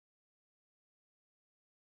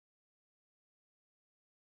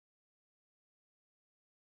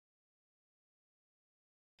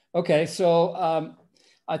Okay, so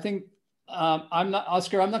I think I'm not,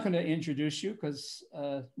 Oscar, I'm not going to introduce you because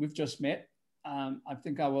we've just met. I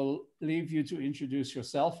think I will leave you to introduce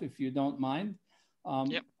yourself if you don't mind.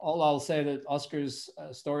 Yep. All I'll say that Oscar's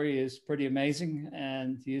story is pretty amazing,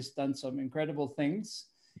 and he has done some incredible things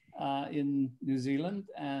in New Zealand.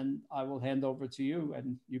 And I will hand over to you,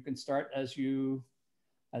 and you can start as you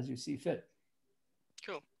see fit.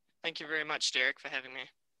 Cool. Thank you very much, Derek, for having me.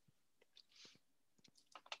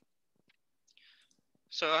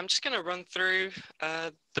 So I'm just going to run through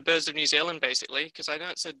the birds of New Zealand, basically, because I know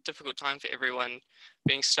it's a difficult time for everyone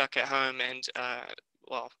being stuck at home, and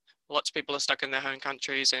well, lots of people are stuck in their home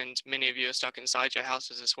countries, and many of you are stuck inside your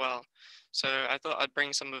houses as well. So I thought I'd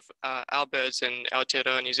bring some of our birds in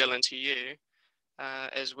Aotearoa, New Zealand to you,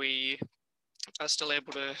 as we are still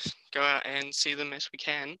able to go out and see them as we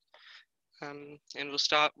can. And we'll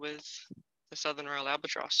start with the southern royal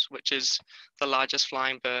albatross, which is the largest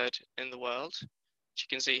flying bird in the world, which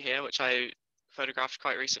you can see here, which I photographed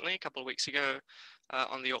quite recently, a couple of weeks ago,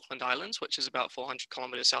 on the Auckland Islands, which is about 400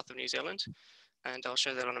 kilometers south of New Zealand. And I'll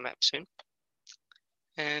show that on a map soon.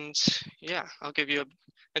 And yeah, I'll give you an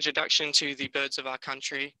introduction to the birds of our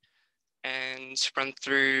country and run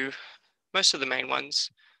through most of the main ones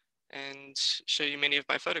and show you many of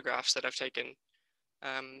my photographs that I've taken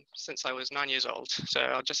since I was 9 years old. So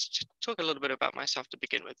I'll just talk a little bit about myself to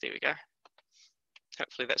begin with. There we go.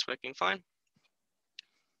 Hopefully that's working fine.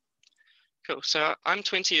 Cool, so I'm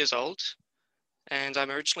 20 years old and I'm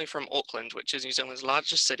originally from Auckland, which is New Zealand's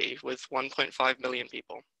largest city with 1.5 million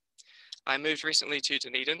people. I moved recently to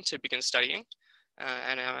Dunedin to begin studying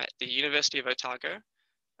and I'm at the University of Otago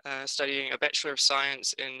studying a Bachelor of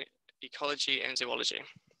Science in Ecology and Zoology.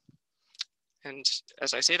 And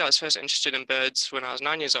as I said, I was first interested in birds when I was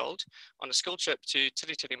 9 years old on a school trip to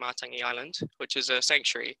Tiri Island, which is a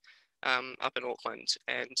sanctuary up in Auckland.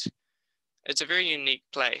 And it's a very unique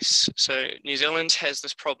place. So New Zealand has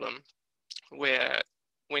this problem where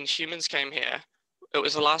when humans came here, it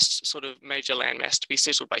was the last sort of major landmass to be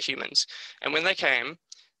settled by humans. And when they came,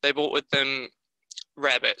 they brought with them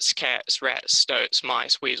rabbits, cats, rats, stoats,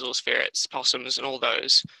 mice, weasels, ferrets, possums, and all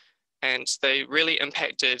those. And they really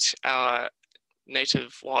impacted our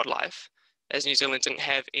native wildlife, as New Zealand didn't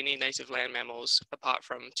have any native land mammals apart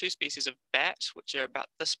from 2 species of bat, which are about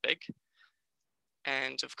this big.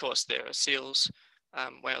 And of course, there are seals,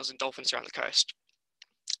 whales, and dolphins around the coast.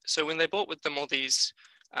 So when they brought with them all these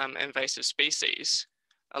invasive species,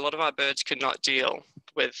 a lot of our birds could not deal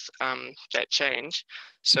with that change.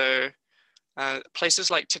 So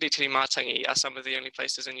places like Tiri are some of the only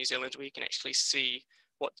places in New Zealand where you can actually see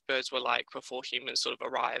what the birds were like before humans sort of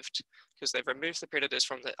arrived, because they've removed the predators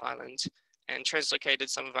from the island and translocated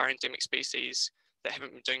some of our endemic species that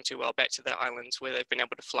haven't been doing too well back to the islands where they've been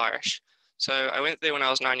able to flourish. So I went there when I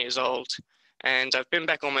was 9 years old, and I've been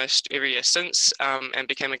back almost every year since, and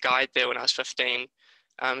became a guide there when I was 15.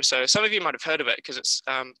 So some of you might have heard of it because it's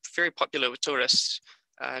very popular with tourists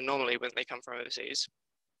normally when they come from overseas.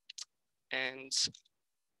 And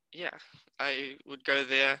yeah, I would go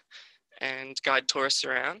there and guide tourists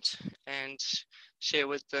around and share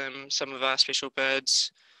with them some of our special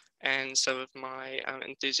birds and some of my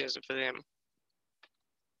enthusiasm for them.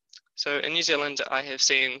 So in New Zealand, I have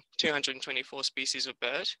seen 224 species of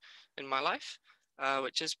bird in my life,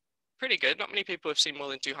 which is pretty good. Not many people have seen more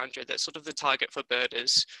than 200. That's sort of the target for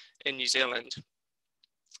birders in New Zealand.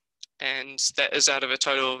 And that is out of a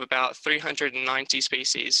total of about 390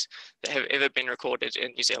 species that have ever been recorded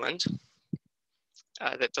in New Zealand.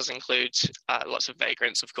 That does include lots of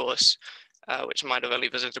vagrants, of course, which might have only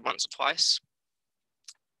visited once or twice.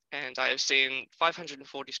 And I have seen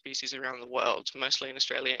 540 species around the world, mostly in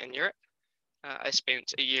Australia and Europe. I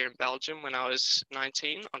spent a year in Belgium when I was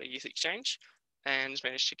 19 on a youth exchange and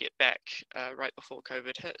managed to get back right before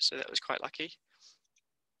COVID hit, so that was quite lucky.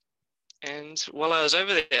 And while I was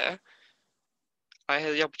over there, I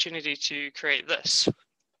had the opportunity to create this,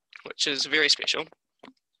 which is very special.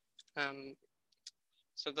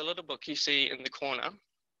 So the little book you see in the corner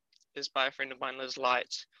is by a friend of mine, Liz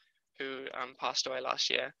Light, who passed away last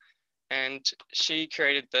year. And she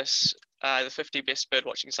created this, the 50 best bird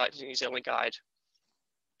watching sites in New Zealand guide,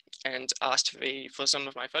 and asked me for some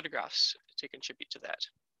of my photographs to contribute to that.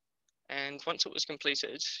 And once it was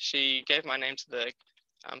completed, she gave my name to the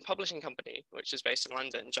publishing company, which is based in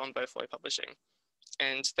London, John Beaufoy Publishing.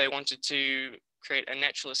 And they wanted to create a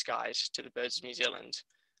naturalist guide to the birds of New Zealand,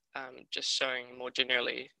 just showing more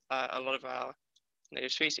generally a lot of our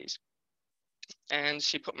native species. And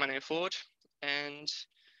she put my name forward, and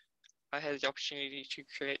I had the opportunity to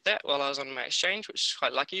create that while I was on my exchange, which is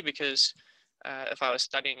quite lucky because If I was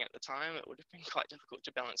studying at the time, it would have been quite difficult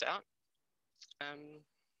to balance out.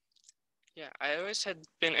 Yeah, I always had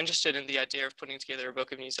been interested in the idea of putting together a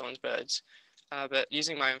book of New Zealand's birds, but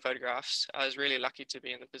using my own photographs, I was really lucky to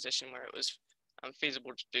be in the position where it was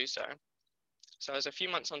feasible to do so. So I was a few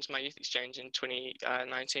months onto my youth exchange in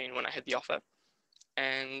 2019 when I had the offer,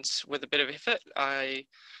 and with a bit of effort, I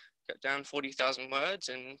got down 40,000 words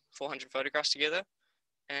and 400 photographs together,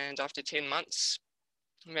 and after 10 months,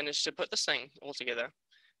 managed to put this thing all together.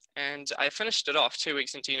 And I finished it off 2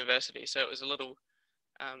 weeks into university, so it was a little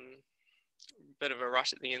bit of a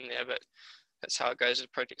rush at the end there, but that's how it goes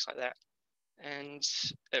with projects like that. And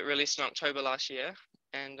it released in October last year,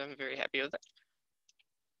 and I'm very happy with it.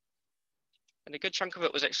 And a good chunk of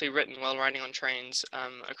it was actually written while riding on trains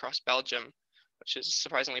across Belgium, which is a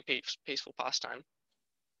surprisingly peaceful pastime.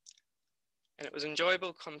 And it was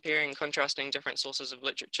enjoyable comparing and contrasting different sources of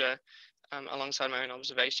literature alongside my own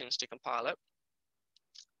observations to compile it.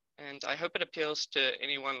 And I hope it appeals to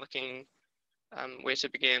anyone looking where to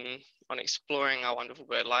begin on exploring our wonderful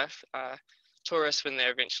bird life, tourists when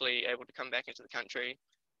they're eventually able to come back into the country,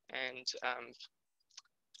 and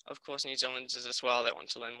of course New Zealanders as well that want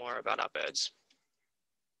to learn more about our birds.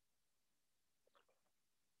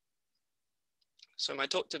 So my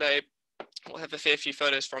talk today will have a fair few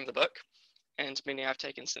photos from the book, and many I've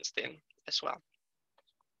taken since then as well.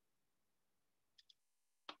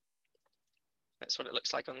 That's what it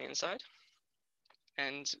looks like on the inside.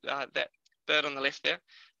 And that bird on the left there,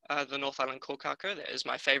 the North Island kākāpō, that is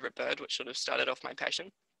my favorite bird, which sort of started off my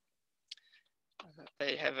passion.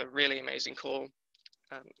 They have a really amazing call.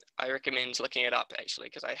 I recommend looking it up actually,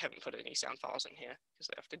 because I haven't put any sound files in here because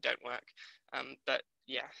they often don't work. But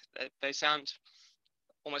yeah, they sound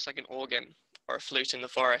almost like an organ or a flute in the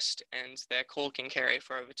forest, and their call can carry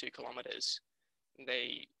for over 2 kilometers.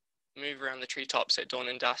 They move around the treetops at dawn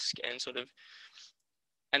and dusk and sort of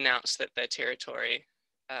announce that their territory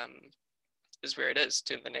is where it is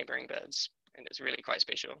to the neighboring birds, and it's really quite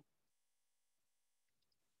special.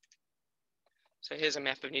 So here's a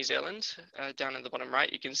map of New Zealand. Down in the bottom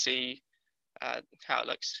right, you can see how it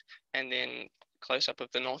looks, and then close up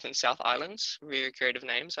of the North and South Islands. Really creative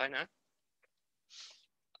names, I know.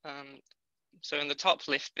 So in the top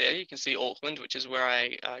left there, you can see Auckland, which is where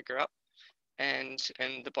I grew up. And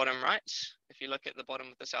in the bottom right, if you look at the bottom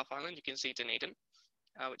of the South Island, you can see Dunedin,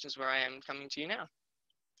 which is where I am coming to you now.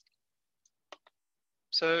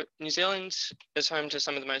 So New Zealand is home to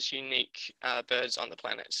some of the most unique birds on the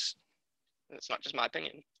planet. It's not just my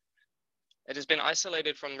opinion. It has been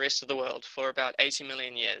isolated from the rest of the world for about 80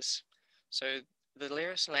 million years. So the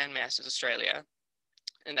nearest landmass is Australia,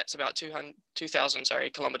 and that's about 2,000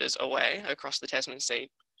 kilometers away across the Tasman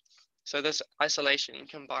Sea. So this isolation,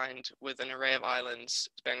 combined with an array of islands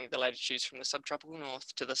spanning the latitudes from the subtropical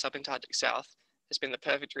north to the subantarctic south, has been the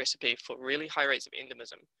perfect recipe for really high rates of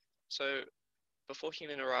endemism. So before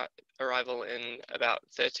human arrival in about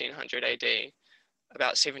 1300 AD,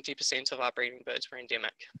 about 70% of our breeding birds were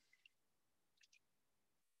endemic.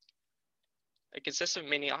 It consists of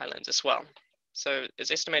many islands as well. So it's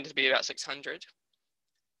estimated to be about 600.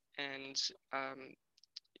 And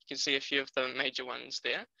you can see a few of the major ones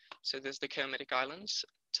there. So there's the Kermadec Islands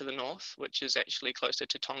to the north, which is actually closer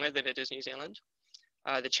to Tonga than it is New Zealand.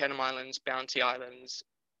 The Chatham Islands, Bounty Islands,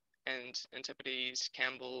 and Antipodes,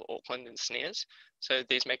 Campbell, Auckland, and Snares. So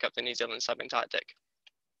these make up the New Zealand subantarctic.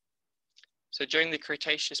 So during the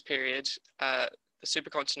Cretaceous period, the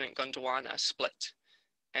supercontinent Gondwana split,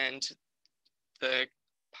 and the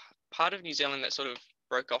part of New Zealand that sort of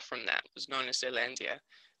broke off from that was known as Zealandia,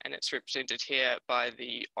 and it's represented here by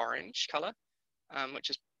the orange color, which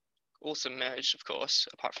is all submerged, of course,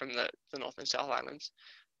 apart from the North and South Islands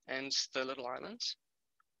and the little islands.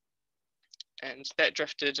 And that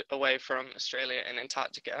drifted away from Australia and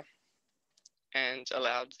Antarctica and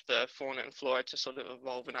allowed the fauna and flora to sort of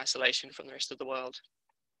evolve in isolation from the rest of the world.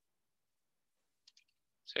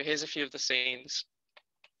 So here's a few of the scenes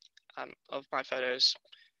of my photos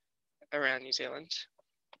around New Zealand.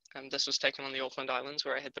 This was taken on the Auckland Islands,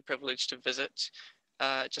 where I had the privilege to visit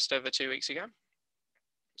just over 2 weeks ago.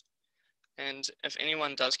 And if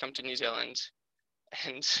anyone does come to New Zealand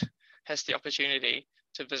and has the opportunity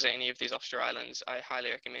to visit any of these offshore islands, I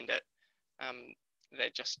highly recommend it. They're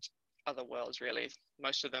just other worlds, really.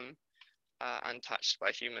 Most of them are untouched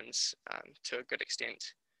by humans to a good extent.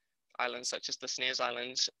 Islands such as the Snares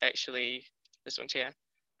Islands, actually, this one here,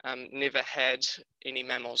 never had any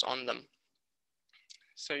mammals on them.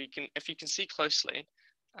 So you can, if you can see closely,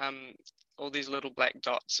 all these little black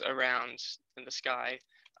dots around in the sky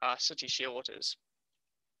are sooty shearwaters.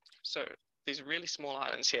 So these really small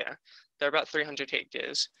islands here, they're about 300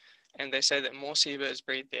 hectares, And they say that more seabirds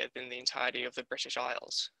breed there than the entirety of the British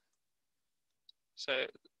Isles. So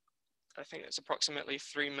I think it's approximately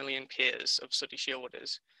 3 million pairs of sooty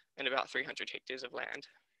shearwaters and about 300 hectares of land.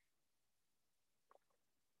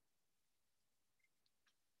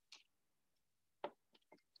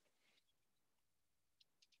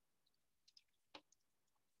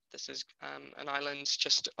 This is an island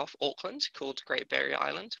just off Auckland called Great Barrier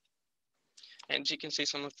Island. And you can see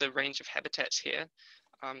some of the range of habitats here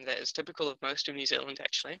that is typical of most of New Zealand,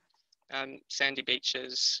 actually. Sandy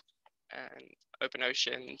beaches and open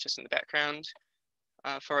ocean just in the background,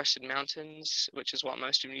 forested mountains, which is what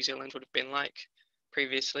most of New Zealand would have been like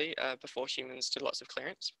previously before humans did lots of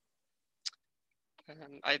clearance.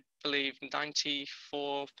 I believe 94%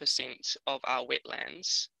 of our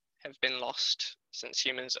wetlands have been lost since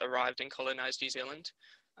humans arrived and colonized New Zealand.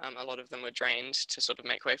 A lot of them were drained to sort of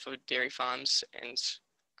make way for dairy farms and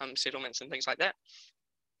settlements and things like that,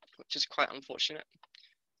 which is quite unfortunate.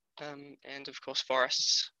 And of course,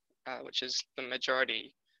 forests, which is the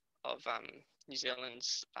majority of New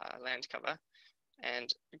Zealand's land cover,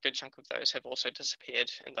 and a good chunk of those have also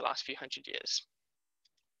disappeared in the last few hundred years.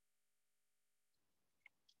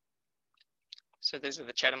 So these are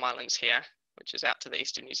the Chatham Islands here, which is out to the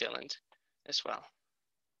east of New Zealand as well.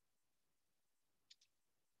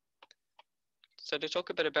 So to talk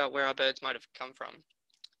a bit about where our birds might have come from,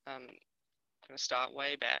 I'm going to start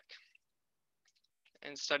way back.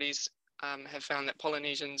 And studies have found that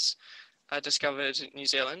Polynesians discovered New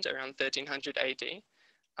Zealand around 1300 AD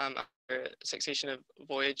after a succession of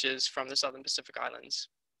voyages from the southern Pacific Islands.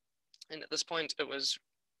 And at this point, it was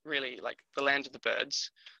really like the land of the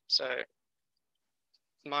birds. So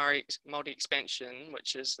Māori expansion,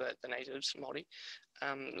 which is the natives, Māori,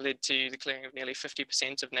 led to the clearing of nearly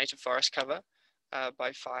 50% of native forest cover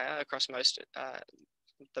by fire across most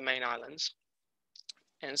the main islands.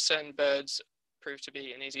 And certain birds proved to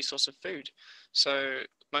be an easy source of food. So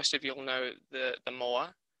most of you will know the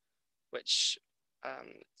moa, which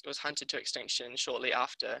was hunted to extinction shortly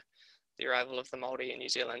after the arrival of the Māori in New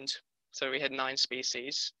Zealand. So we had 9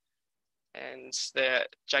 species, and they're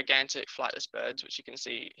gigantic flightless birds, which you can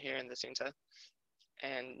see here in the center.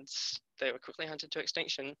 And they were quickly hunted to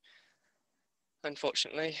extinction,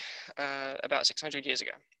 unfortunately, about 600 years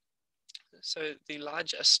ago. So the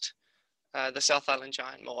largest, the South Island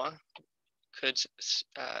giant moa,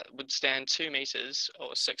 would stand 2 meters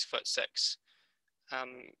or 6'6"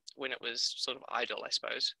 when it was sort of idle, I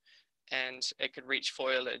suppose. And it could reach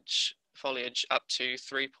foliage up to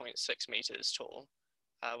 3.6 meters tall,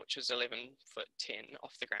 which was 11'10"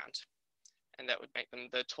 off the ground. And that would make them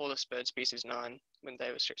the tallest bird species known when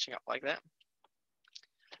they were stretching up like that.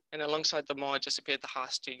 And alongside the moa disappeared the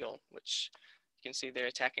haast eagle, which you can see they're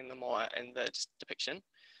attacking the moa in the depiction.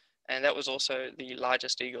 And that was also the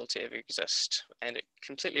largest eagle to ever exist, and it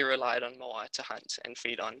completely relied on moa to hunt and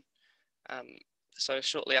feed on. So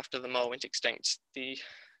shortly after the moa went extinct, the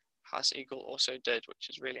haast eagle also did, which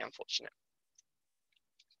is really unfortunate.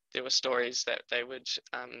 There were stories that they would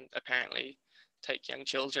apparently take young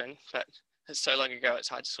children, but it's so long ago, it's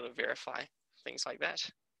hard to sort of verify things like that.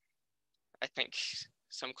 I think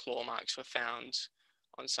some claw marks were found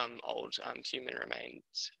on some old human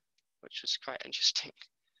remains, which was quite interesting.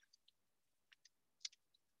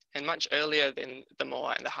 And much earlier than the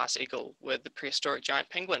moa and the haast eagle were the prehistoric giant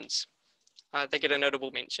penguins. They get a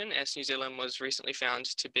notable mention as New Zealand was recently found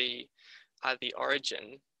to be the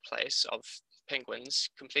origin place of penguins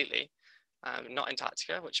completely, not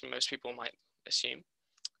Antarctica, which most people might assume.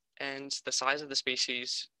 And the size of the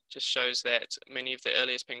species just shows that many of the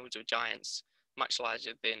earliest penguins were giants, much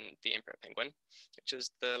larger than the emperor penguin, which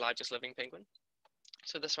is the largest living penguin.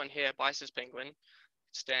 So this one here, Bice's penguin,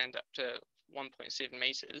 stand up to 1.7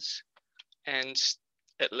 meters, and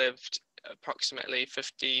it lived approximately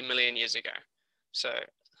 50 million years ago. So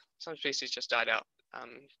some species just died out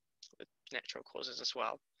with natural causes as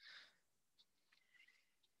well.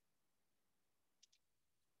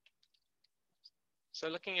 So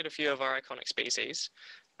looking at a few of our iconic species,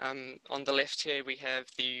 on the left here we have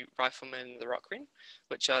the rifleman and the rock wren,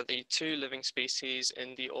 which are the 2 living species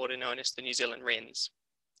in the order known as the New Zealand wrens.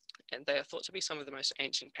 And they are thought to be some of the most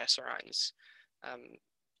ancient passerines.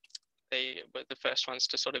 They were the first ones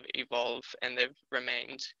to sort of evolve, and they've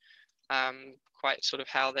remained quite sort of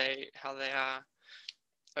how they are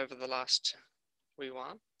over the last wee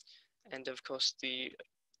while. And of course the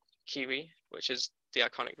kiwi, which is the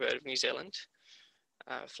iconic bird of New Zealand,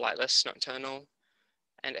 flightless, nocturnal,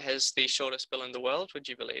 and it has the shortest bill in the world, would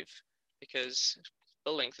you believe? Because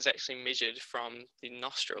bill length is actually measured from the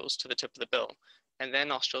nostrils to the tip of the bill, and their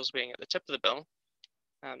nostrils being at the tip of the bill,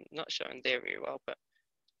 not shown there very well, but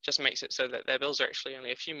just makes it so that their bills are actually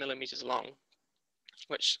only a few millimeters long,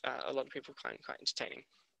 which a lot of people find quite entertaining.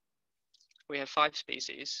 We have 5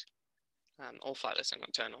 species, all flightless and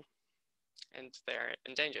nocturnal, and they're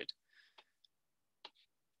endangered.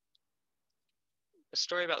 A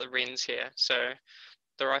story about the wrens here. So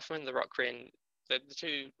the rifleman, the rock wren, the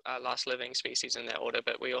 2 last living species in their order,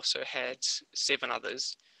 but we also had 7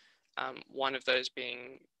 others. One of those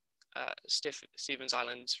being Stevens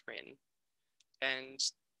Island wren. And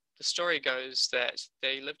the story goes that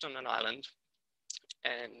they lived on an island,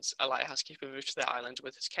 and a lighthouse keeper moved to the island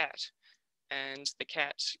with his cat. And the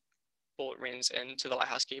cat brought wrens into the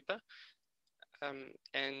lighthouse keeper.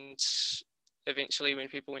 And eventually, when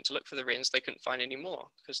people went to look for the wrens, they couldn't find any more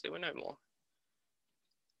because there were no more.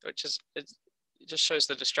 Which is, it just shows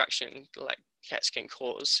the destruction like cats can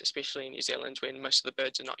cause, especially in New Zealand when most of the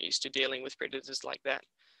birds are not used to dealing with predators like that.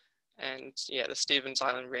 And yeah, the Stevens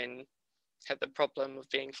Island wren had the problem of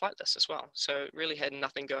being flightless as well. So it really had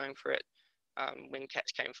nothing going for it when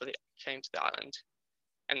cats came to the island.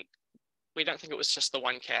 And we don't think it was just the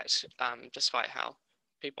one cat, despite how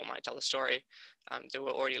people might tell the story. There were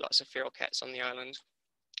already lots of feral cats on the island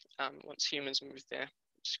once humans moved there,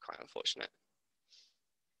 which is quite unfortunate.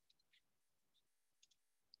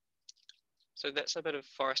 So that's a bit of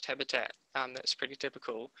forest habitat that's pretty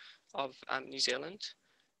typical of New Zealand.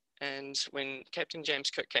 And when Captain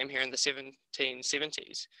James Cook came here in the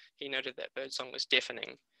 1770s, he noted that birdsong was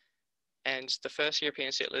deafening. And the first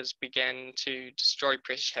European settlers began to destroy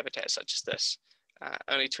precious habitat such as this.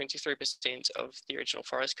 Only 23% of the original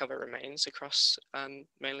forest cover remains across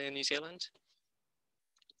mainland New Zealand.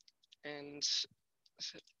 And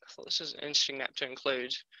I thought this was an interesting map to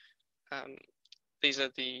include. These are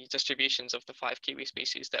the distributions of the 5 kiwi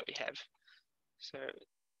species that we have. So,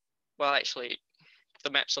 well, actually,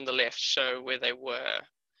 the maps on the left show where they were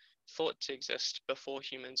thought to exist before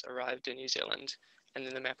humans arrived in New Zealand. And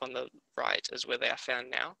then the map on the right is where they are found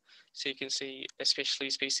now. So you can see especially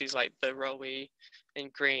species like the rowie in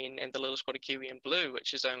green and the little spotted kiwi in blue,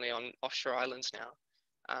 which is only on offshore islands now.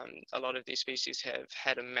 A lot of these species have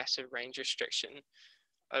had a massive range restriction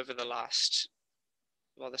over the last,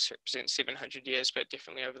 well, this represents 700 years, but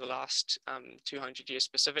definitely over the last 200 years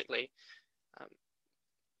specifically.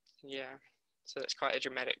 Yeah, so that's quite a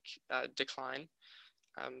dramatic decline.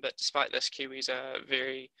 But despite this, kiwis are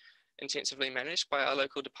very intensively managed by our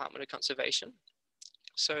local Department of Conservation.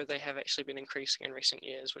 So they have actually been increasing in recent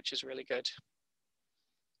years, which is really good.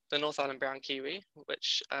 The North Island brown kiwi,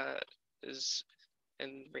 which is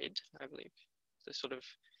in red, I believe, the sort of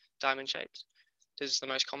diamond shaped, is the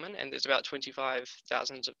most common, and there's about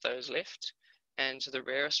 25,000 of those left. And the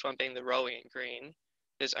rarest one being the rowie in green,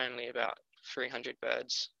 there's only about 300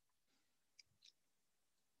 birds.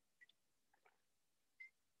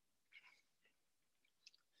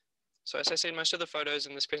 So as I said, most of the photos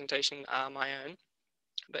in this presentation are my own,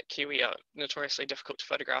 but kiwi are notoriously difficult to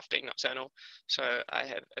photograph being nocturnal. So I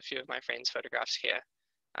have a few of my friends' photographs here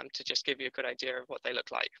to just give you a good idea of what they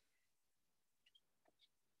look like.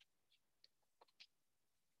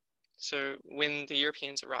 So when the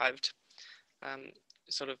Europeans arrived,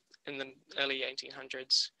 sort of in the early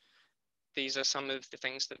 1800s, these are some of the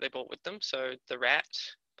things that they brought with them. So the rat,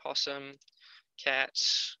 possum, cat,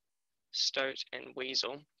 stoat, and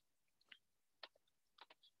weasel.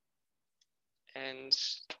 And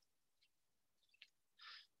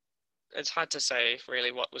it's hard to say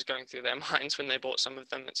really what was going through their minds when they bought some of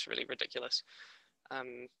them. It's really ridiculous.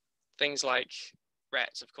 Things like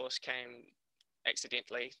rats, of course, came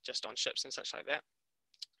accidentally just on ships and such like that.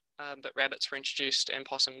 But rabbits were introduced and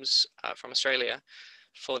possums from Australia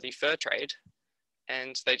for the fur trade.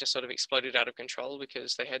 And they just sort of exploded out of control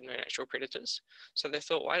because they had no natural predators. So they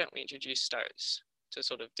thought, why don't we introduce stoats to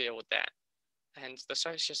sort of deal with that? And the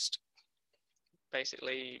stoats just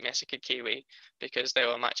basically massacred kiwi because they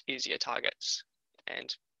were much easier targets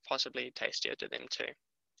and possibly tastier to them too.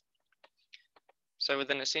 So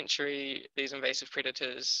within a century, these invasive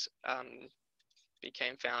predators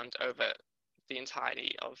became found over the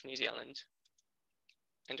entirety of New Zealand.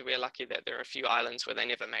 And we're lucky that there are a few islands where they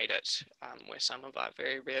never made it, where some of our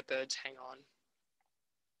very rare birds hang on.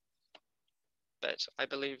 But I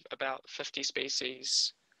believe about 50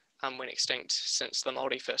 species went extinct since the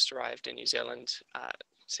Māori first arrived in New Zealand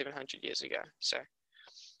 700 years ago. So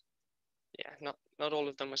yeah, not all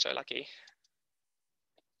of them were so lucky.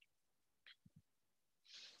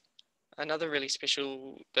 Another really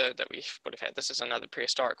special bird that we would have had, this is another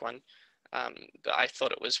prehistoric one, but I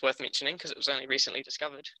thought it was worth mentioning because it was only recently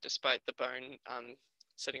discovered, despite the bone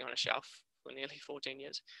sitting on a shelf for nearly 14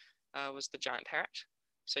 years, was the giant parrot.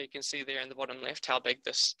 So you can see there in the bottom left how big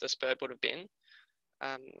this bird would have been.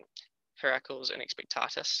 Heracles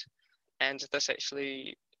inexpectatus, and this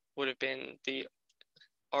actually would have been the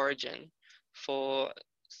origin for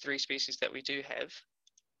 3 species that we do have: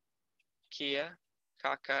 kia,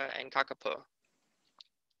 kaka, and kākāpō,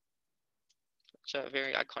 which are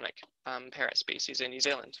very iconic parrot species in New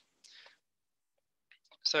Zealand.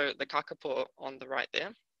 So the kākāpō on the right there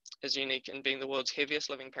is unique in being the world's heaviest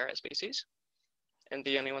living parrot species, and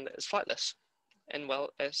the only one that is flightless, and well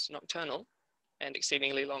as nocturnal and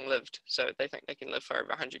exceedingly long-lived. So they think they can live for over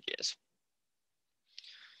 100 years.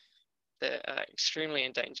 They're extremely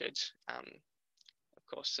endangered. Of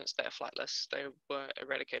course, since they're flightless, they were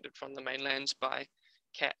eradicated from the mainland by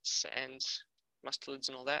cats and mustelids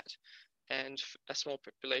and all that. And a small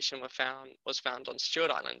population was found on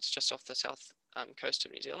Stewart Island, just off the south coast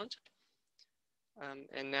of New Zealand.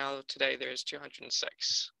 And now today there is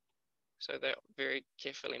 206. So they're very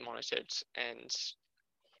carefully monitored, and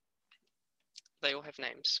they all have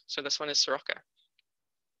names. So this one is Sirocco.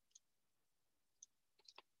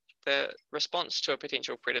 The response to a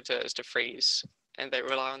potential predator is to freeze, and they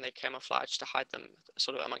rely on their camouflage to hide them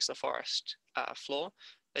sort of amongst the forest floor.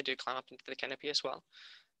 They do climb up into the canopy as well.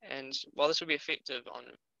 And while this would be effective on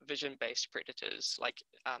vision-based predators like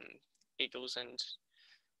eagles and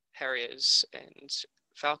harriers and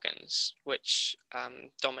falcons, which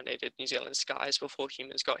dominated New Zealand skies before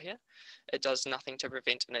humans got here, it does nothing to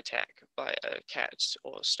prevent an attack by a cat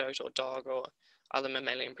or stoat or dog or other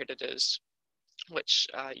mammalian predators, which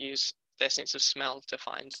use their sense of smell to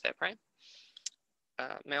find their prey.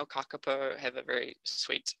 Male kākāpō have a very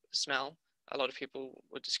sweet smell. A lot of people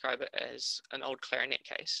would describe it as an old clarinet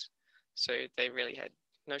case. So they really had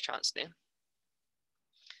no chance there.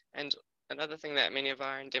 And another thing that many of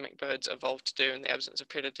our endemic birds evolved to do in the absence of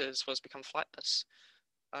predators was become flightless,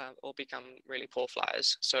 or become really poor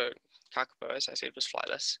flyers. So kākāpō, as I said, was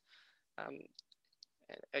flightless,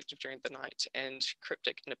 active during the night, and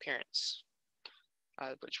cryptic in appearance,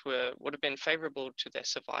 which would have been favorable to their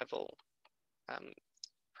survival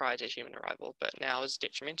prior to human arrival, but now is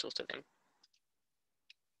detrimental to them.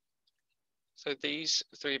 So these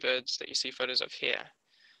 3 birds that you see photos of here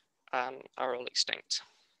are all extinct,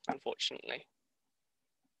 unfortunately.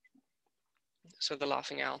 So the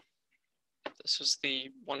laughing owl, this was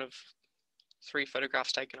the one of 3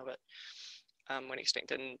 photographs taken of it when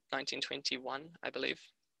extinct in 1921, I believe.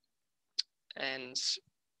 And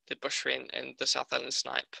the bush wren and the South Island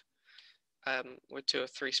snipe were 2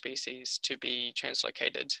 of 3 species to be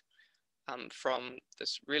translocated from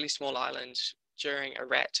this really small island during a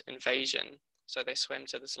rat invasion. So they swam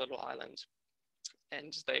to this little island,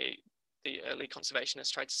 and the early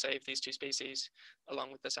conservationists tried to save these 2 species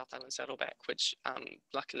along with the South Island saddleback, which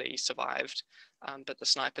luckily survived, but the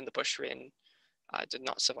snipe and the bush wren did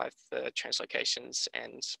not survive the translocations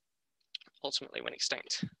and ultimately went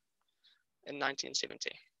extinct in 1970.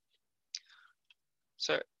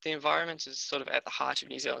 So the environment is sort of at the heart of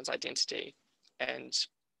New Zealand's identity, and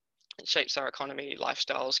it shapes our economy,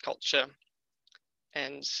 lifestyles, culture,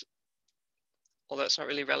 and although it's not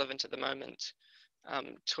really relevant at the moment,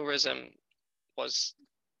 tourism was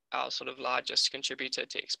our sort of largest contributor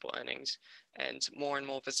to export earnings, and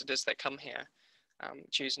more visitors that come here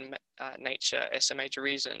choose nature as a major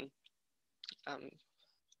reason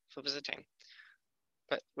for visiting.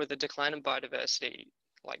 But with a decline in biodiversity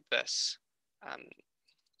like this,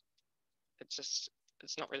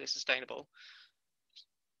 it's not really sustainable.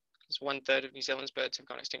 Because 1/3 of New Zealand's birds have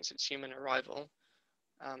gone extinct since human arrival,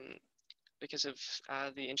 because of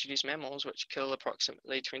the introduced mammals, which kill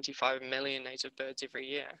approximately 25 million native birds every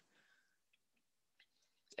year.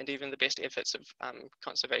 And even the best efforts of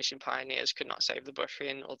conservation pioneers could not save the bush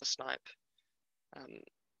wren or the snipe.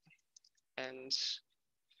 And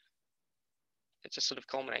it just sort of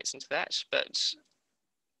culminates into that, but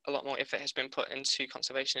a lot more effort has been put into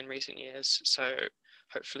conservation in recent years, so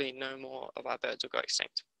hopefully no more of our birds will go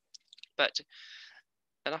extinct. But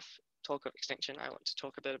enough talk of extinction. I want to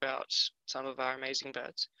talk a bit about some of our amazing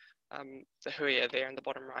birds. The huia there in the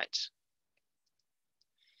bottom right,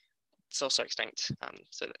 it's also extinct,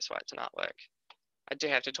 so that's why it's an artwork. I do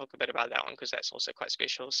have to talk a bit about that one because that's also quite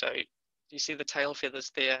special. So you see the tail feathers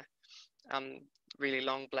there, really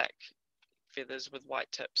long black feathers with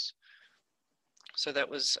white tips. So that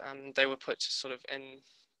was, they were put sort of in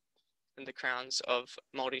the crowns of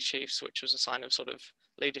Māori chiefs, which was a sign of sort of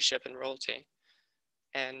leadership and royalty.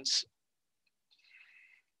 And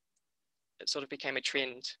it sort of became a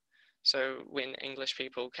trend. So when English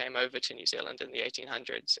people came over to New Zealand in the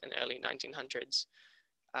 1800s and early 1900s,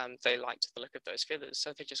 they liked the look of those feathers.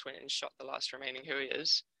 So they just went and shot the last remaining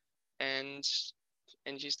huias and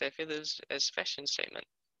used their feathers as fashion statement.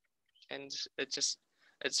 And it just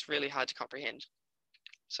it's really hard to comprehend.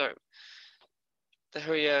 So the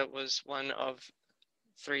huia was one of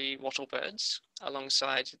 3 wattle birds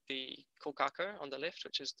alongside the kākāpō on the left,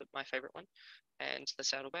 which is my favorite one, and the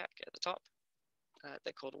saddleback at the top.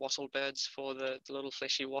 They're called wattle birds for the little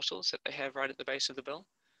fleshy wattles that they have right at the base of the bill.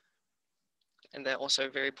 And they're also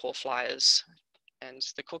very poor flyers. And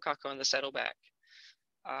the kākāpō and the saddleback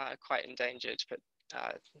are quite endangered, but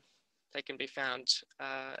they can be found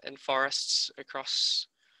in forests across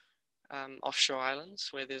offshore islands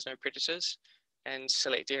where there's no predators, and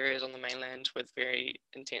select areas on the mainland with very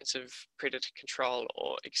intensive predator control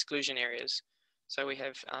or exclusion areas. So we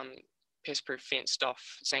have pest-proof fenced off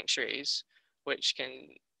sanctuaries which can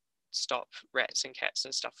stop rats and cats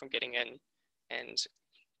and stuff from getting in and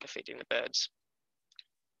affecting the birds.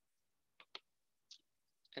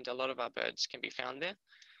 And a lot of our birds can be found there.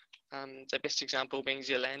 The best example being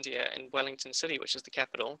Zealandia in Wellington City, which is the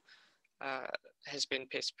capital, has been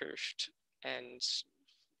pest-proofed, and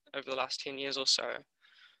over the last 10 years or so,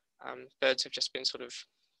 birds have just been sort of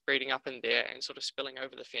breeding up in there and sort of spilling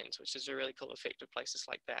over the fence, which is a really cool effect of places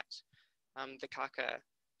like that. The kaka,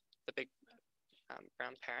 the big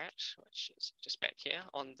brown parrot, which is just back here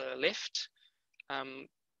on the left,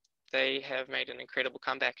 they have made an incredible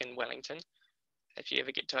comeback in Wellington. If you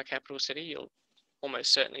ever get to our capital city, you'll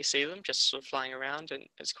almost certainly see them just sort of flying around, and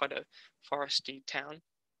it's quite a foresty town.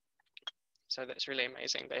 So that's really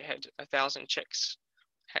amazing. They had 1,000 chicks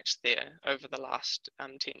hatched there over the last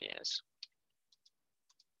 10 years.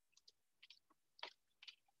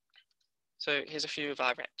 So here's a few of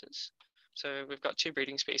our raptors. So we've got 2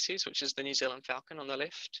 breeding species, which is the New Zealand falcon on the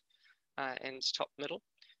left and top middle,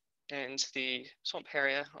 and the swamp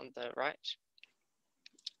harrier on the right.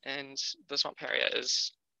 And the swamp harrier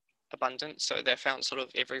is abundant, so they're found sort of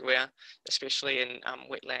everywhere, especially in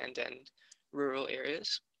wetland and rural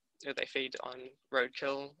areas. They feed on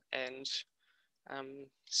roadkill and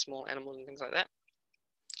small animals and things like that.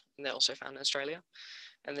 And they're also found in Australia.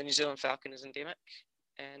 And the New Zealand falcon is endemic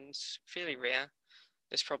and fairly rare.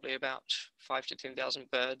 There's probably about 5,000 to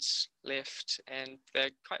 10,000 birds left, and they're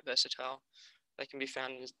quite versatile. They can be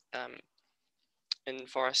found in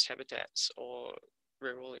forest habitats or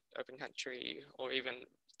rural open country, or even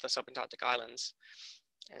the subantarctic islands.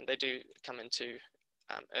 And they do come into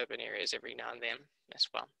urban areas every now and then as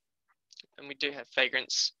well. And we do have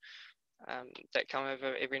vagrants that come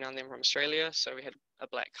over every now and then from Australia. So we had a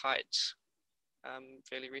black kite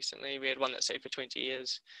fairly recently. We had one that stayed for 20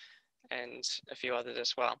 years and a few others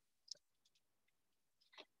as well.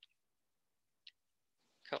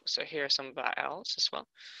 Cool. So here are some of our owls as well.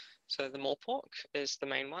 So the moorpork is the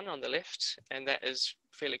main one on the left, and that is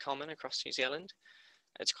fairly common across New Zealand.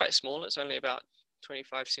 It's quite small. It's only about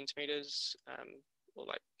 25 centimeters, or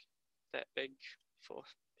like that big for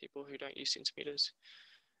people who don't use centimeters.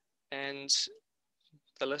 And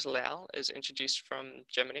the little owl is introduced from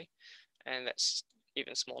Germany, and that's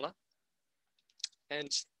even smaller. And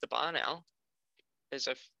the barn owl is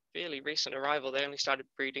a fairly recent arrival. They only started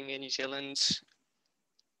breeding in New Zealand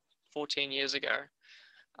 14 years ago,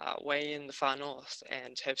 way in the far north,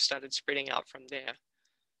 and have started spreading out from there.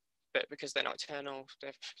 But because they're nocturnal,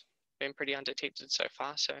 they've been pretty undetected so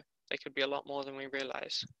far, so they could be a lot more than we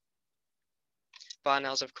realize. Barn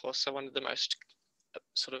owls, of course, are one of the most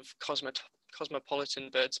sort of cosmopolitan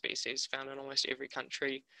bird species found in almost every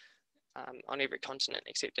country, on every continent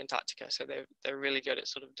except Antarctica. So they're really good at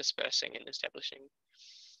sort of dispersing and establishing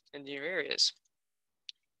in new areas.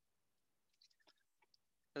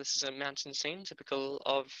 This is a mountain scene typical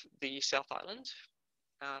of the South Island.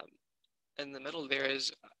 In the middle there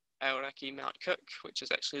is Aotearoa Mount Cook, which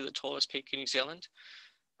is actually the tallest peak in New Zealand.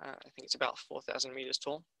 I think it's about 4,000 meters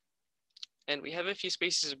tall. And we have a few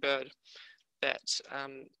species of bird that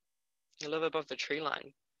live above the tree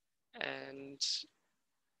line, and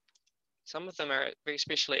some of them are very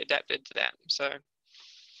specially adapted to that. So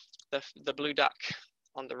the blue duck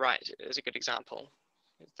on the right is a good example.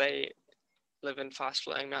 They live in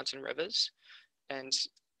fast-flowing mountain rivers and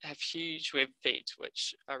have huge webbed feet,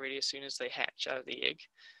 which are ready as soon as they hatch out of the egg,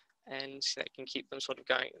 and that can keep them sort of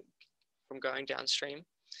going downstream.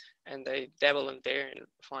 And they dabble in there and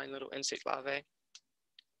find little insect larvae.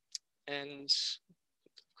 And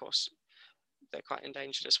of course, they're quite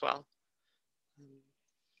endangered as well.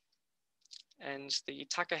 And the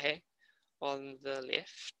takahē on the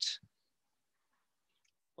left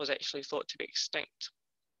was actually thought to be extinct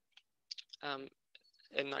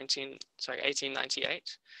in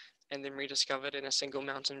 1898, and then rediscovered in a single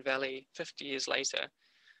mountain valley 50 years later.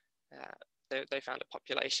 They found a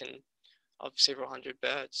population of several hundred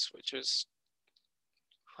birds, which was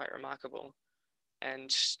quite remarkable. and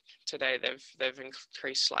today they've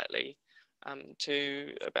increased slightly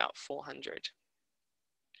to about 400.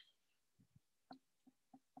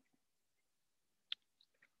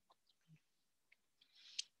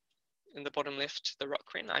 In the bottom left, the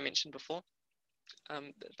rock wren I mentioned before.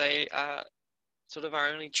 They are sort of our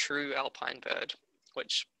only true alpine bird,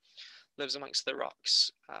 which lives amongst the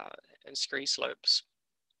rocks and scree slopes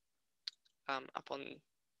up on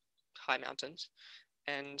high mountains,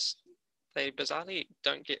 and they bizarrely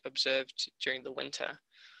don't get observed during the winter.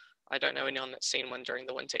 I don't know anyone that's seen one during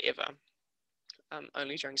the winter ever,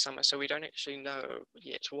 only during summer, so we don't actually know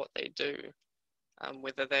yet what they do,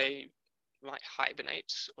 whether they might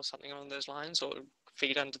hibernate or something along those lines, or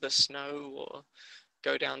feed under the snow, or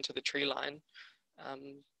go down to the tree line.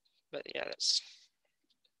 But yeah, that's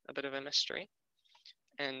a bit of a mystery.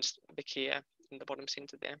 And the kia in the bottom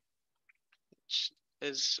center there, which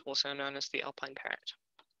is also known as the alpine parrot.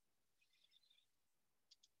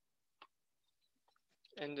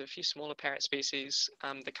 And a few smaller parrot species,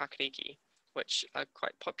 the kākāpō, which are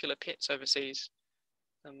quite popular pets overseas.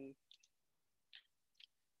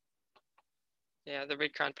 Yeah, the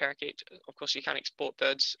red-crowned parakeet, of course you can't export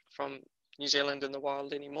birds from New Zealand in the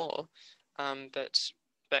wild anymore, but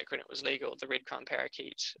back when it was legal, the red-crowned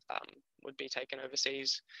parakeet would be taken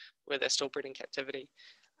overseas where they're still bred in captivity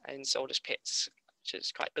and sold as pets, which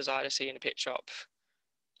is quite bizarre to see in a pet shop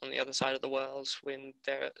on the other side of the world when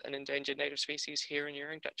they're an endangered native species here in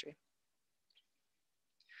your own country.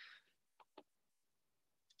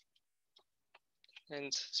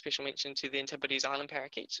 And special mention to the Antipodes island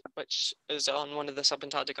parakeet, which is on one of the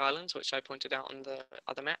subantarctic islands, which I pointed out on the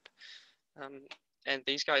other map. And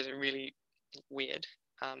these guys are really weird.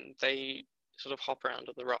 They sort of hop around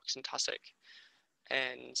on the rocks in tussock,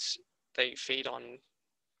 and they feed on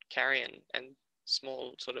carrion and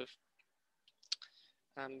small sort of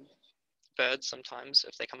birds sometimes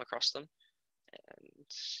if they come across them, and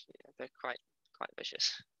yeah, they're quite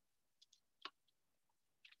vicious.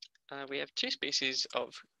 We have two species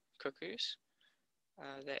of cuckoos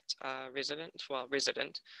that are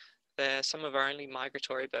resident. They're some of our only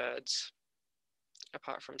migratory birds,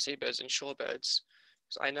 apart from seabirds and shorebirds.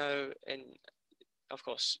 So I know in, of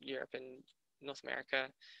course, Europe and North America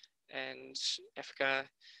and Africa,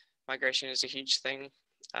 migration is a huge thing.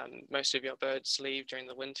 Most of your birds leave during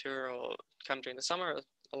the winter or come during the summer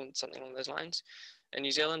or something along those lines. In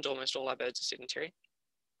New Zealand, almost all our birds are sedentary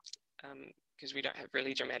because we don't have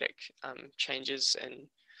really dramatic changes in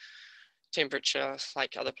temperature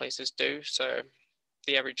like other places do. So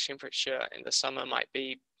the average temperature in the summer might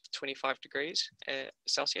be 25 degrees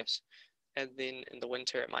Celsius, and then in the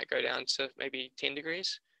winter it might go down to maybe 10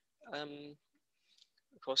 degrees. Of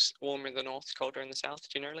course, warmer in the north, colder in the south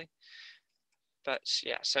generally. But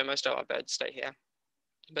yeah, so most of our birds stay here.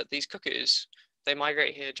 But these cuckoos, they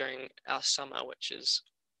migrate here during our summer, which is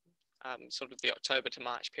sort of the October to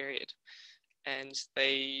March period. And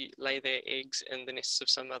they lay their eggs in the nests of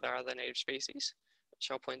some of our other native species, which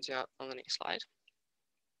I'll point out on the next slide.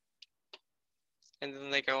 And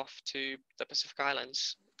then they go off to the Pacific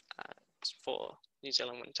Islands for New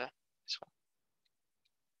Zealand winter as well.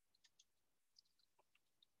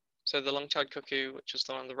 So the long-tailed cuckoo, which is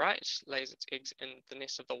the one on the right, lays its eggs in the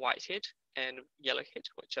nest of the whitehead and yellowhead,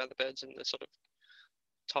 which are the birds in the sort of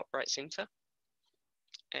top right center.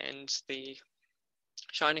 And the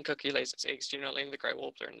shining cuckoo lays its eggs generally in the grey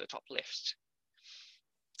warbler in the top left,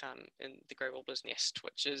 in the grey warbler's nest,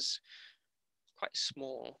 which is quite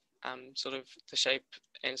small, sort of the shape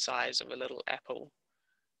and size of a little apple.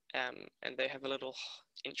 And they have a little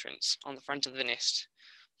entrance on the front of the nest.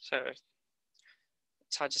 So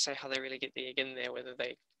it's hard to say how they really get the egg in there, whether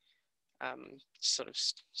they sort of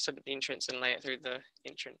sit at the entrance and lay it through the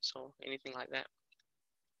entrance or anything like that.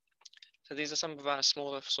 So these are some of our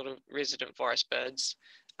smaller sort of resident forest birds.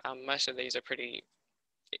 Most of these are pretty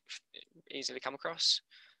easy to come across,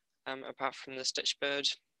 apart from the stitch bird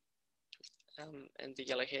and the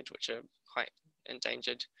yellowhead, which are quite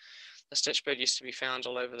endangered. The stitch bird used to be found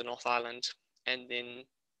all over the North Island and then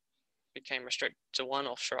became restricted to one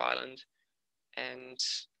offshore island and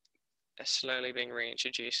are slowly being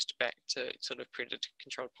reintroduced back to sort of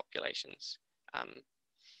predator-controlled populations.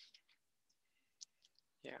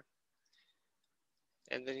 Yeah.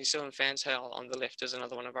 And the New Zealand fantail on the left is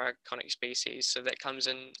another one of our iconic species. So that comes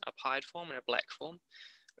in a pied form and a black form,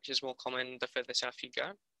 which is more common the further south you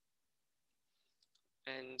go.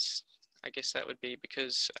 And I guess that would be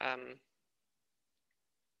because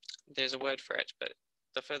there's a word for it, but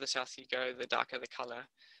the further south you go, the darker the color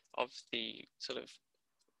of the sort of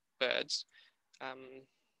birds,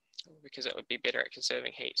 because it would be better at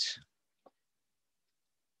conserving heat.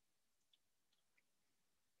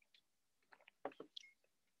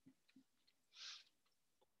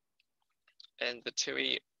 and the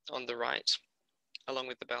tui on the right, along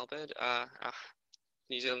with the bellbird, are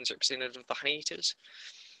New Zealand's representative of the honeyeaters,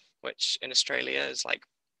 which in Australia is like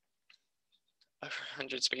over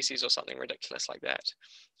 100 species or something ridiculous like that.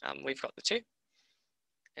 We've got the two,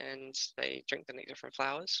 and they drink the nectar from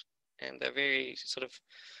flowers, and they're very sort of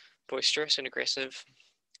boisterous and aggressive,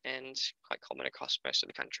 and quite common across most of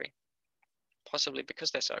the country, possibly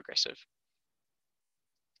because they're so aggressive.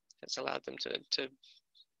 It's allowed them to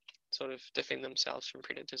sort of defend themselves from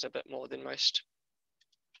predators a bit more than most.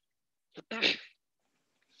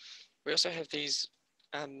 We also have these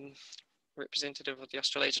representative of the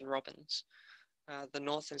Australasian robins. The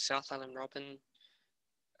North and South Island robin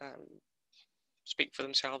speak for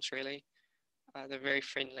themselves, really. They're very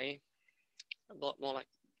friendly, a lot more like,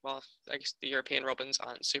 well, I guess the European robins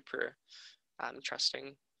aren't super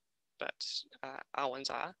trusting, but our ones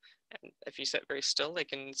are. And if you sit very still, they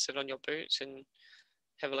can sit on your boot and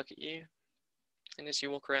have a look at you. And as you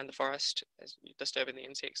walk around the forest, as you're disturbing the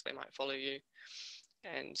insects, they might follow you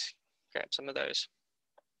and grab some of those.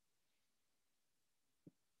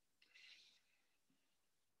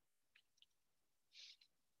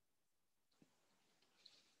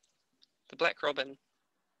 The black robin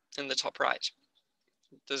in the top right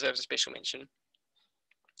deserves a special mention.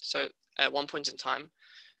 So at one point in time,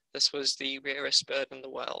 this was the rarest bird in the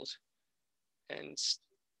world. And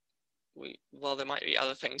while there might be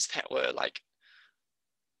other things that were like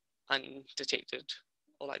undetected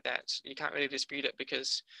or like that, you can't really dispute it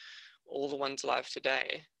because all the ones alive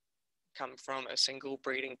today come from a single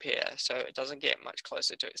breeding pair. So it doesn't get much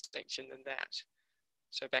closer to extinction than that.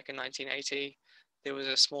 So back in 1980, there was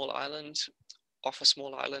a small island off a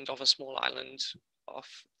small island off a small island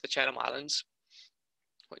off the Chatham Islands,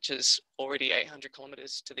 which is already 800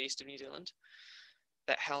 kilometers to the east of New Zealand,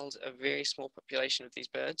 that held a very small population of these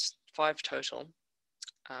birds, 5 total,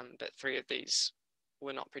 but 3 of these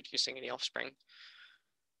were not producing any offspring.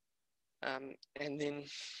 And then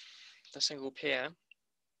the single pair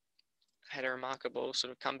had a remarkable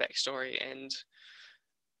sort of comeback story, and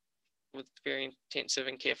with very intensive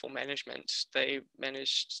and careful management, they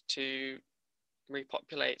managed to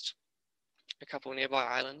repopulate a couple nearby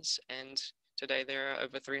islands, and today there are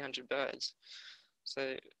over 300 birds.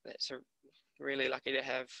 So that's really lucky to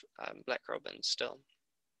have black robins still.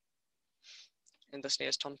 And this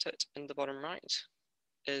nearest tomtit in the bottom right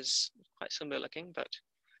is quite similar looking, but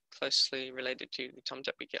closely related to the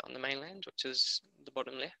tomtit we get on the mainland, which is the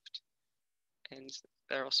bottom left. And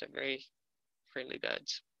they're also very friendly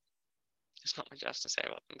birds. There's not much else to say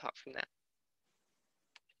about them apart from that.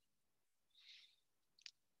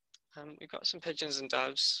 We've got some pigeons and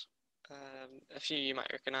doves. A few you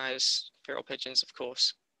might recognize, feral pigeons, of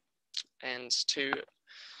course, and 3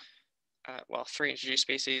 introduced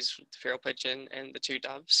species, the feral pigeon and the 2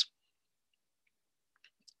 doves.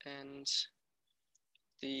 And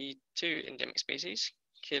the 2 endemic species,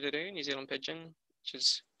 Kiruru, New Zealand pigeon, which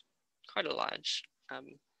is quite a large,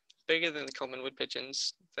 bigger than the common wood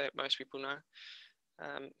pigeons that most people know.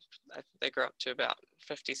 They grow up to about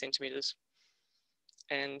 50 centimeters.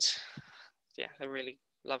 And yeah, they're really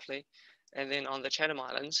lovely. And then on the Chatham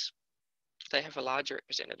Islands, they have a larger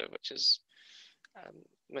representative, which is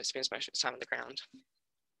which spends most of its time on the ground.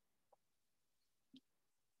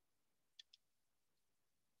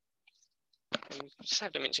 And just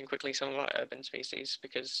have to mention quickly some of our urban species,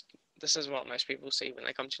 because this is what most people see when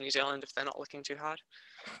they come to New Zealand if they're not looking too hard.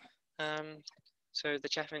 So the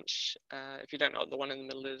chaffinch, if you don't know what the one in the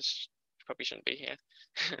middle is, you probably shouldn't be here.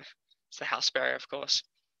 It's the house sparrow, of course.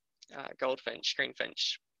 Goldfinch,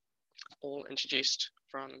 greenfinch, all introduced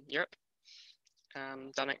from Europe.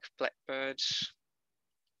 Dunnock, blackbird,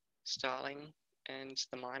 starling, and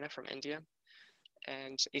the myna from India.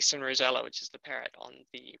 And eastern rosella, which is the parrot on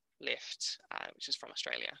the left, which is from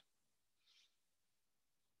Australia.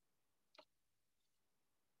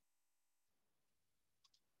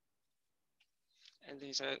 And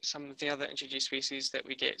these are some of the other introduced species that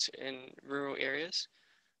we get in rural areas.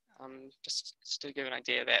 Just to give an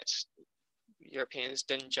idea that Europeans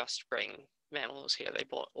didn't just bring mammals here, they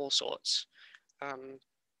brought all sorts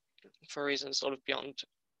for reasons sort of beyond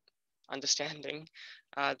understanding.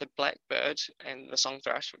 The blackbird and the song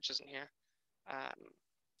thrush, which isn't here,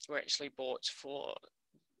 were actually bought for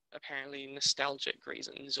apparently nostalgic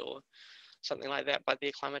reasons or something like that by the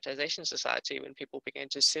Acclimatization Society. When people began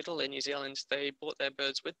to settle in New Zealand, they brought their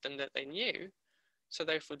birds with them that they knew, so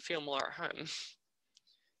they would feel more at home.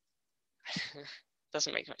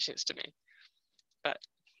 Doesn't make much sense to me, but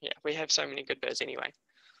yeah, we have so many good birds anyway.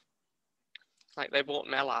 Like they bought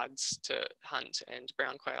mallards to hunt and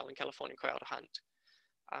brown quail and California quail to hunt.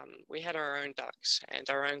 We had our own ducks and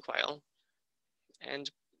our own quail, And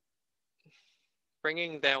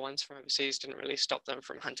bringing their ones from overseas didn't really stop them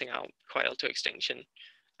from hunting out quail to extinction.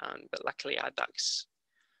 But luckily our ducks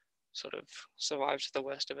sort of survived the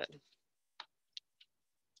worst of it.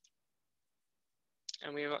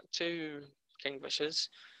 And we've got two kingfishers.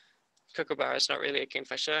 Kookaburra is not really a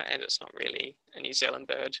kingfisher, and it's not really a New Zealand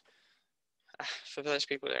bird. For those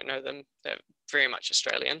people who don't know them, they're very much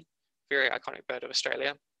Australian, very iconic bird of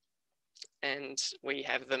Australia. And we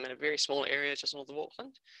have them in a very small area just north of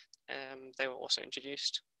Auckland. They were also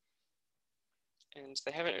introduced. And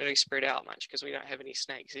they haven't really spread out much because we don't have any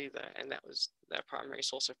snakes either. And that was their primary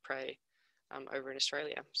source of prey over in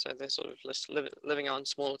Australia. So they're sort of living on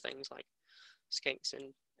smaller things like skinks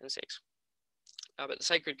and insects. But the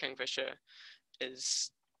sacred kingfisher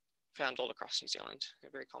is found all across New Zealand.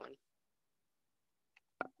 They're very common.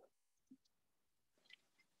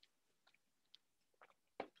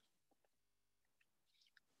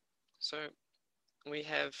 So we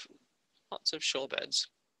have lots of shorebirds,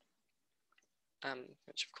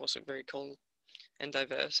 which of course are very cool and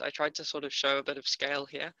diverse. I tried to sort of show a bit of scale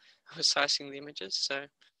here. I was sizing the images. So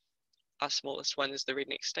our smallest one is the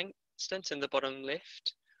red-necked stint in the bottom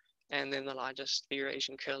left, and then the largest, the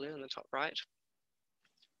Eurasian curlew in the top right.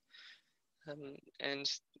 And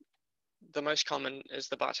the most common is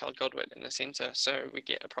the bar-tailed godwit in the center. So we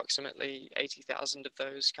get approximately 80,000 of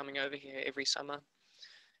those coming over here every summer.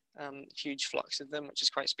 Huge flocks of them, which is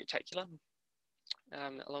quite spectacular,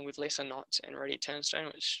 along with lesser knot and red-head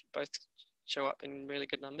turnstone, which both show up in really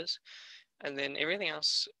good numbers. And then everything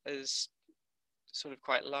else is sort of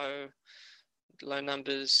quite low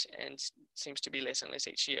numbers and seems to be less and less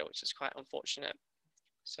each year, which is quite unfortunate.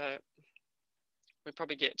 So we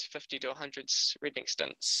probably get 50 to 100 red-necked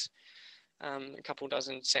stints, a couple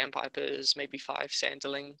dozen sandpipers, maybe 5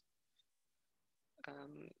 sanderling.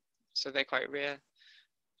 So they're quite rare.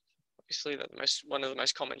 Obviously, they're one of the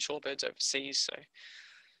most common shorebirds overseas, so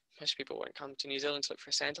most people won't come to New Zealand to look for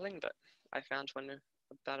a sanderling, but I found one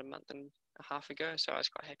about a month and a half ago, so I was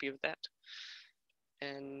quite happy with that.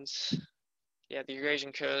 And yeah, the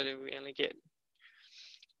Eurasian curlew, we only get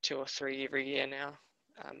 2 or 3 every year now.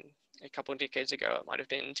 A couple of decades ago, it might have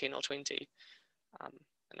been 10 or 20. And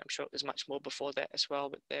I'm sure it was much more before that as well,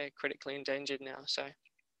 but they're critically endangered now. So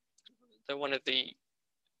they're one of the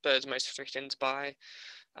birds most threatened by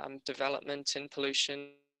development and pollution.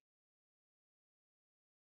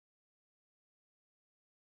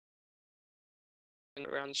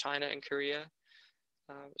 Around China and Korea.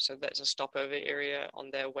 So that's a stopover area on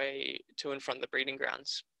their way to and from the breeding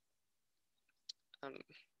grounds.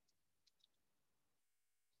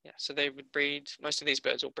 Yeah, so they would breed, most of these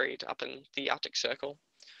birds will breed up in the Arctic Circle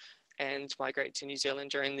and migrate to New Zealand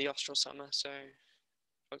during the austral summer, so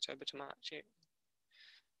October to March, yeah.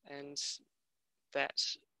 And that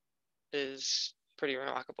is pretty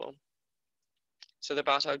remarkable. So the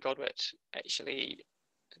bar-tailed godwit actually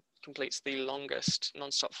completes the longest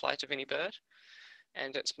non-stop flight of any bird,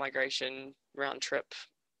 and its migration round trip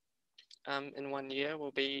in 1 year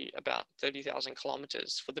will be about 30,000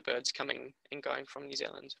 kilometers for the birds coming and going from New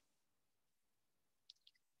Zealand.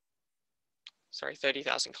 Sorry,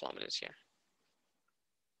 30,000 kilometers, yeah.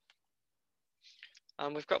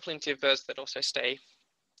 We've got plenty of birds that also stay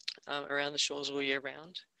around the shores all year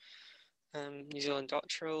round. New Zealand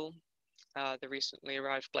dotterel, the recently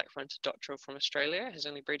arrived black-fronted dotterel from Australia has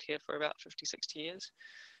only bred here for about 50, 60 years,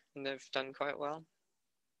 and they've done quite well.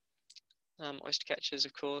 Oyster catchers,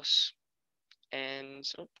 of course, and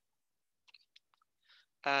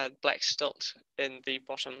black stilt in the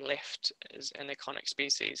bottom left is an iconic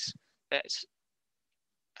species that,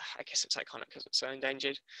 I guess it's iconic because it's so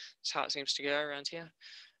endangered. It's how it seems to go around here.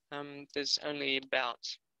 There's only about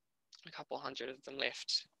a couple hundred of them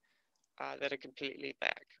left that are completely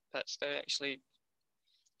black, but they're actually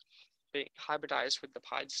being hybridized with the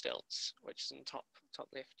pied stilts, which is in top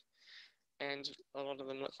left. And a lot of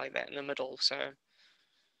them look like that in the middle. So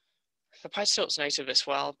the pied stilt's native as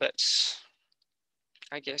well, but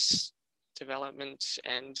I guess development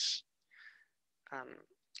and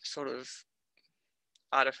sort of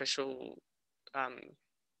artificial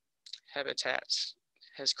habitat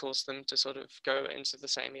has caused them to sort of go into the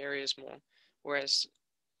same areas more, whereas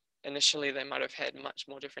initially they might have had much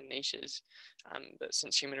more different niches, but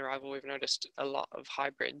since human arrival we've noticed a lot of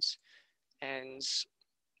hybrids, and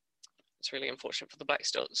it's really unfortunate for the black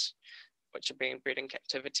stilts, which are being bred in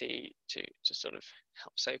captivity, to sort of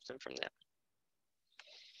help save them from that.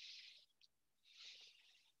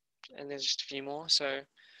 And there's just a few more. So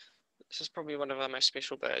this is probably one of our most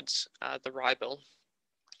special birds, the wrybill,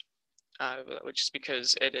 which is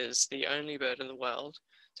because it is the only bird in the world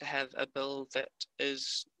to have a bill that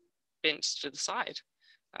is bent to the side.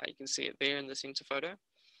 You can see it there in the center photo,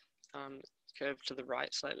 curved to the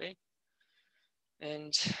right slightly.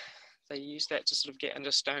 And they use that to sort of get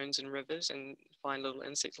under stones and rivers and find little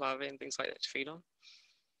insect larvae and things like that to feed on.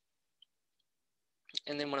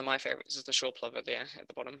 And then one of my favorites is the shore plover there at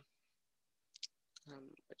the bottom,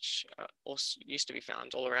 which also used to be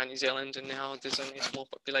found all around New Zealand, and now there's only a small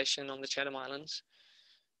population on the Chatham Islands,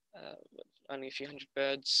 only a few hundred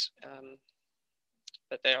birds,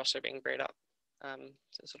 but they're also being bred up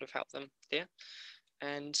to sort of help them there.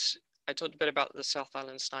 And I talked a bit about the South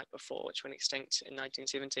Island snipe before, which went extinct in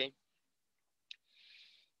 1970.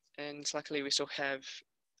 And luckily we still have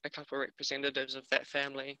a couple of representatives of that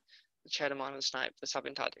family, the Chatham Island snipe, the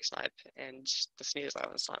subantarctic snipe, and the Snares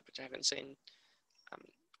Island snipe, which I haven't seen,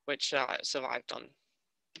 which survived on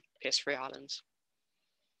pest-free islands.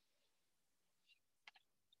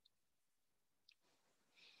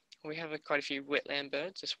 We have quite a few wetland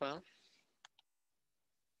birds as well.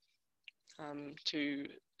 Two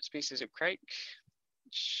species of crake,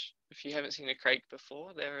 which, if you haven't seen a crake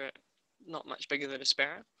before, they're not much bigger than a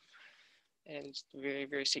sparrow, and very,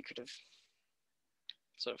 very secretive,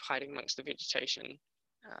 sort of hiding amongst the vegetation,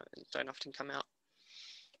 and don't often come out.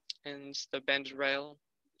 And the banded rail,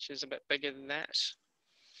 which is a bit bigger than that,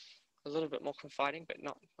 a little bit more confiding, but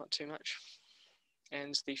not too much.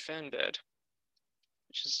 And the fern bird,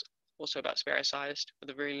 which is also about sparrow sized, with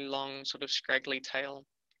a very long, sort of scraggly tail.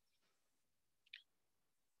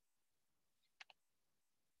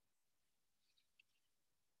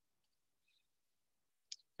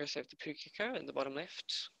 We also have the pukeko in the bottom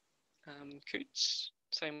left, coots,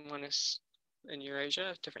 same one as in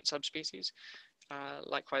Eurasia, different subspecies.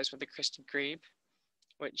 Likewise with the crested grebe,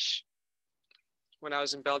 which when I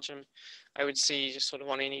was in Belgium, I would see just sort of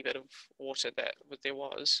on any bit of water that there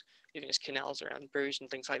was, even just canals around Bruges and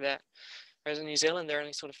things like that. Whereas in New Zealand, they're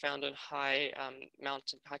only sort of found in high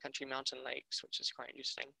country mountain lakes, which is quite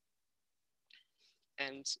interesting.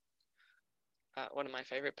 And one of my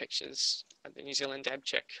favorite pictures, the New Zealand dab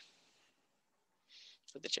chick,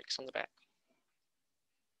 with the chicks on the back.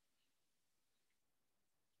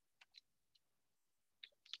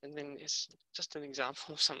 And then it's just an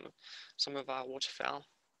example of some of our waterfowl,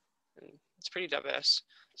 and it's pretty diverse.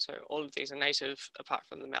 So all of these are native, apart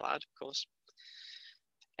from the mallard, of course.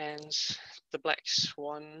 And the black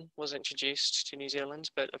swan was introduced to New Zealand,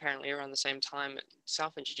 but apparently around the same time it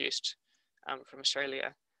self-introduced from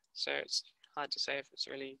Australia. So it's hard to say if it's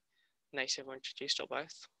really native or introduced or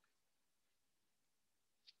both.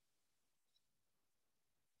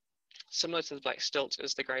 Similar to the black stilt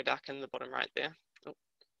is the grey duck in the bottom right there.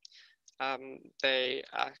 They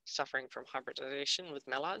are suffering from hybridization with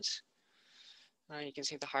mallards. You can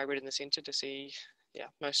see the hybrid in the center to see, yeah,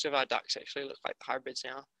 most of our ducks actually look like the hybrids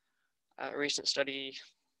now. A recent study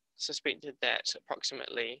suspected that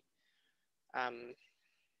approximately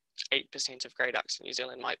 8% of grey ducks in New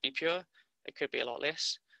Zealand might be pure. It could be a lot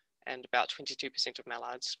less, and about 22% of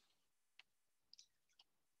mallards.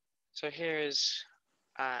 So here is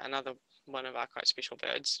another one of our quite special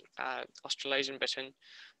birds, Australasian bittern,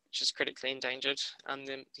 which is critically endangered.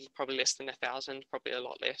 There's probably less than 1,000, probably a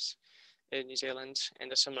lot less in New Zealand,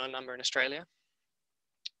 and a similar number in Australia.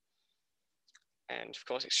 And of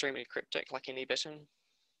course, extremely cryptic, like any bittern,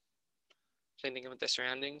 blending in with their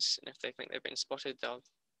surroundings. And if they think they've been spotted, they'll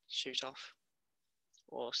shoot off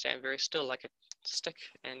or stand very still like a stick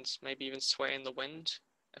and maybe even sway in the wind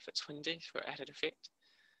if it's windy for added effect.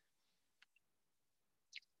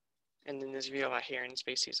 And then there's a view of our heron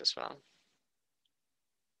species as well.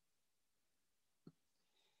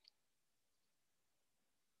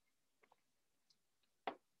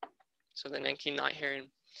 So the Nanking night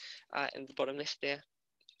heron in the bottom left there.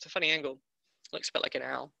 It's a funny angle. Looks a bit like an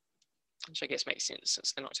owl, which I guess makes sense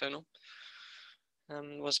since they're nocturnal.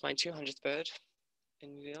 Was my 200th bird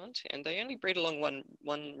in New Zealand, and they only breed along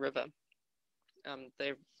one river.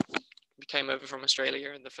 They came over from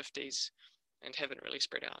Australia in the 50s and haven't really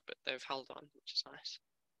spread out, but they've held on, which is nice.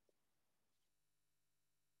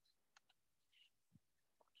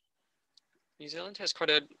 New Zealand has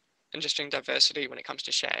quite an interesting diversity when it comes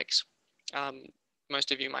to shags.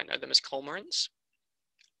 Most of you might know them as cormorants.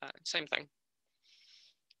 Same thing.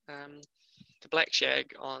 The black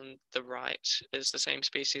shag on the right is the same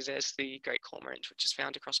species as the great cormorant, which is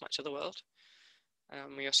found across much of the world.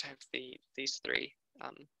 We also have these three,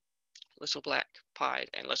 little black, pied,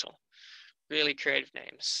 and little. Really creative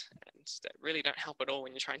names, and that really don't help at all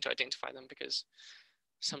when you're trying to identify them, because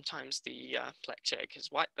sometimes the black shag has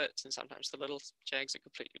white bits and sometimes the little shags are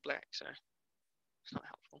completely black, so it's not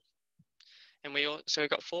helpful. And we've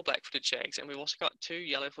got 4 black-footed shags, and we've also got 2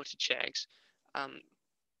 yellow-footed shags,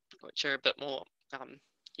 which are a bit more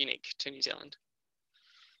unique to New Zealand.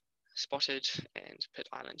 Spotted and pit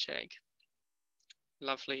island shag.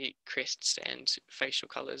 Lovely crests and facial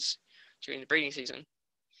colours during the breeding season.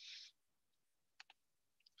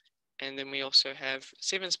 And then we also have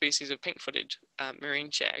 7 species of pink-footed marine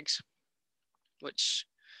shags, which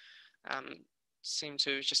seem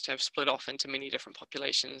to just have split off into many different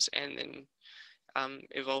populations and then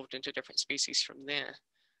evolved into different species from there.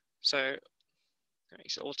 So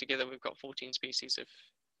altogether we've got 14 species of,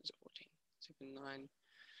 is it 14? 7, 9,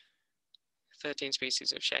 13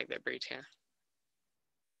 species of shag that breed here.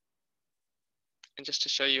 And just to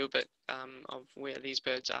show you a bit of where these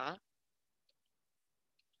birds are,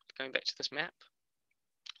 going back to this map,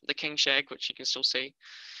 the king shag, which you can still see,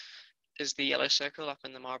 is the yellow circle up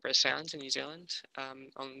in the Marlborough Sounds in New Zealand,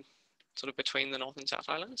 on sort of between the North and South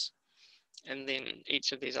Islands. And then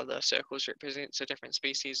each of these other circles represents a different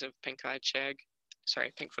species of pink-footed shag.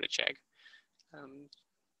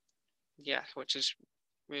 Yeah, which is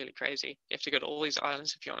really crazy. You have to go to all these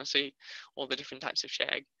islands if you want to see all the different types of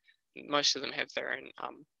shag. Most of them have their own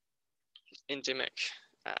endemic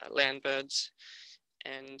land birds,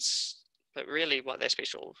 but really what they're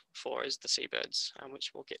special for is the seabirds,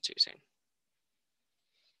 which we'll get to soon.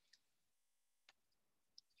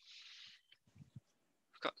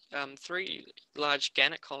 We've got 3 large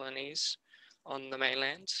gannet colonies on the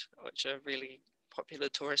mainland, which are really popular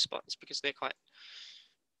tourist spots because they're quite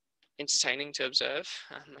entertaining to observe.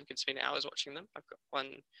 I could spend hours watching them. I've got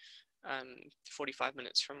one 45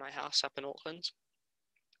 minutes from my house up in Auckland,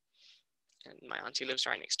 and my auntie lives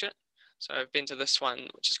right next to it. So I've been to this one,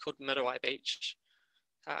 which is called Midawai Beach,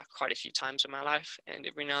 quite a few times in my life, and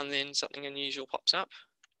every now and then something unusual pops up.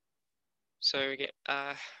 So we get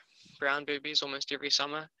brown boobies almost every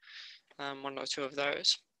summer, 1 or 2 of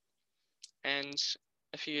those. And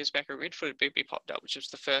a few years back, a red-footed booby popped up, which was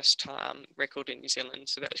the first record in New Zealand,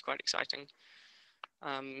 so that was quite exciting.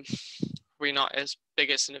 We're not as big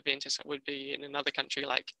as an event as it would be in another country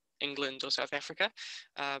like England or South Africa,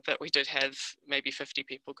 but we did have maybe 50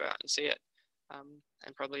 people go out and see it,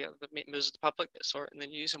 and probably other members of the public that saw it in the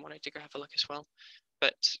news and wanted to go have a look as well.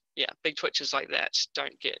 But yeah, big twitches like that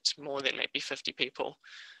don't get more than maybe 50 people.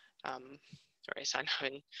 Whereas I know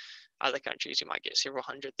in other countries you might get several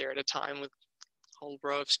hundred there at a time with a whole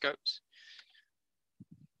row of scopes.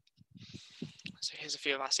 So here's a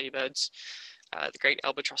few of our seabirds. The great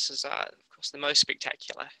albatrosses are, of course, the most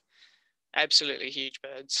spectacular. Absolutely huge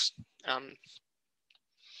birds.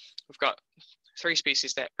 We've got 3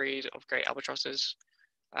 species that breed of great albatrosses: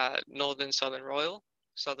 northern southern royal,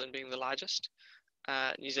 southern being the largest,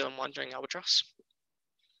 New Zealand wandering albatross,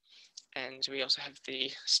 and we also have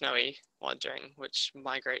the snowy wandering, which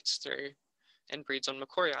migrates through and breeds on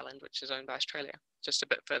Macquarie Island, which is owned by Australia, just a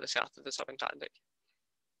bit further south of the subantarctic.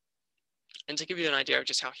 And to give you an idea of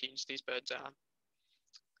just how huge these birds are,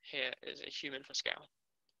 here is a human for scale.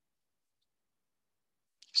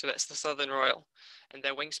 So that's the southern royal, and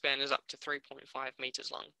their wingspan is up to 3.5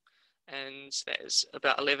 meters long, and that is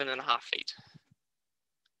about 11.5 feet.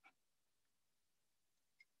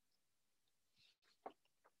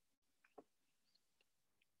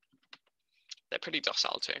 They're pretty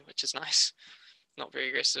docile too, which is nice, not very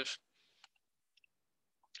aggressive.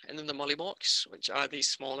 And then the mollymawks, which are these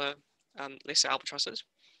smaller, lesser albatrosses,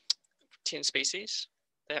 10 species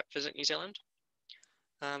that visit New Zealand.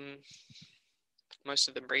 Most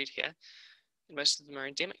of them breed here, and most of them are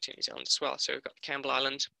endemic to New Zealand as well. So we've got the Campbell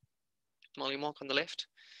Island mollymawk on the left,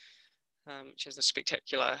 which has a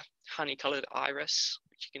spectacular honey-coloured iris,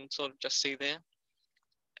 which you can sort of just see there.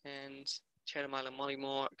 And Chatham Island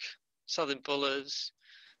mollymawk, southern bullers,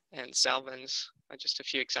 and salvins are just a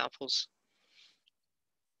few examples.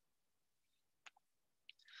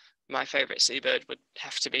 My favourite seabird would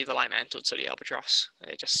have to be the light-mantled sooty albatross.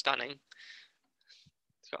 They're just stunning.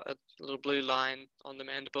 It's got a little blue line on the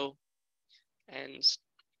mandible and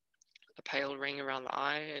a pale ring around the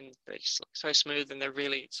eye, and they just look so smooth, and they're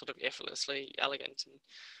really sort of effortlessly elegant and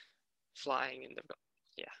flying, and they've got,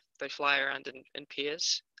 yeah, they fly around in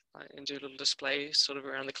pairs and do little displays sort of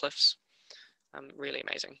around the cliffs. Really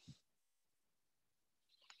amazing.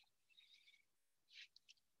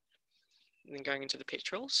 And then going into the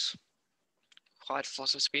petrels, quite a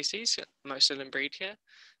lot of species, most of them breed here.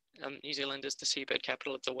 New Zealand is the seabird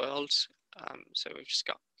capital of the world, so we've just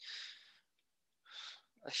got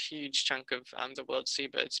a huge chunk of the world's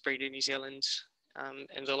seabirds breed in New Zealand,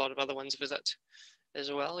 and a lot of other ones visit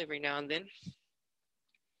as well every now and then.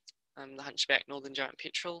 The hunchback northern giant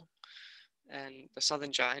petrel and the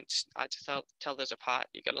southern giant, to tell those apart,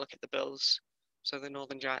 you got to look at the bills. So the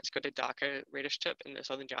northern giant's got a darker reddish tip, and the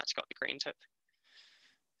southern giant's got the green tip.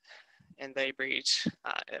 and they breed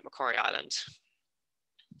at Macquarie Island.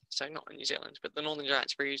 So not in New Zealand, but the northern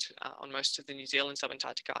giants breed on most of the New Zealand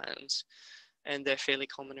subantarctic islands, and they're fairly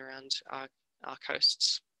common around our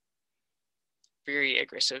coasts. Very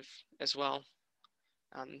aggressive as well.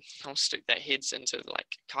 I'll stick their heads into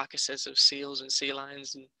like carcasses of seals and sea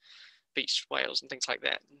lions and beached whales and things like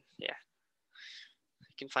that. And yeah,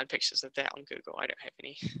 you can find pictures of that on Google. I don't have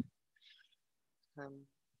any.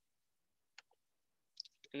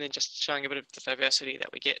 And then just showing a bit of the diversity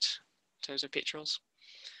that we get in terms of petrels.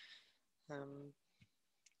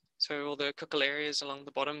 So all the cookal areas along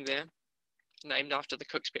the bottom there, named after the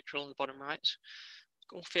Cook's petrel in the bottom right,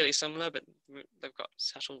 all fairly similar, but they've got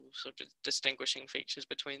subtle sort of distinguishing features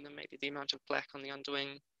between them. Maybe the amount of black on the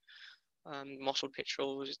underwing. Mottled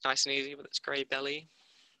petrel is nice and easy with its grey belly.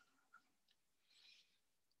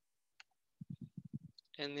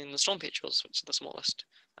 And then the storm petrels, which are the smallest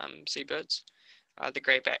seabirds. The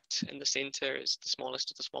grey-backed in the centre is the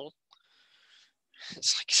smallest of the small.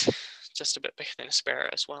 It's like just a bit bigger than a sparrow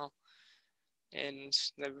as well. And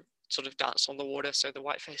they sort of dance on the water, so the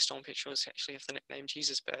white-faced storm petrels actually have the nickname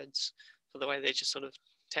Jesus birds for the way they just sort of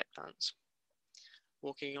tap dance,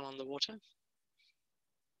 walking along the water.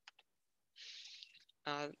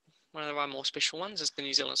 One of our more special ones is the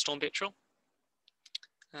New Zealand storm petrel.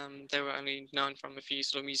 They were only known from a few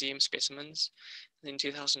sort of museum specimens. In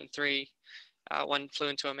 2003, one flew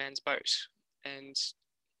into a man's boat and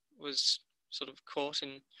was sort of caught,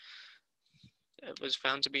 and it was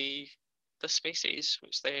found to be the species,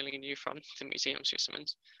 which they only knew from the museum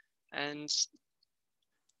specimens. And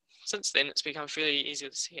since then, it's become fairly easy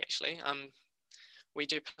to see, actually. We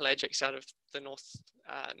do pelagics out of the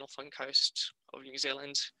northern coast of New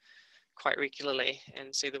Zealand quite regularly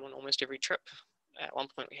and see them on almost every trip. At one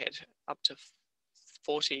point, we had up to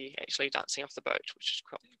 40 actually dancing off the boat, which is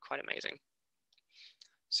quite amazing.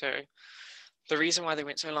 So the reason why they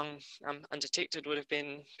went so long undetected would have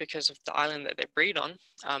been because of the island that they breed on,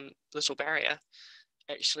 Little Barrier,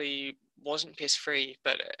 actually wasn't pest free,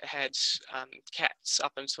 but it had cats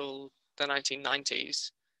up until the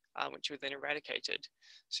 1990s, which were then eradicated.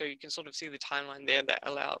 So you can sort of see the timeline there that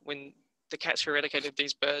allowed, when the cats were eradicated,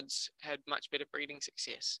 these birds had much better breeding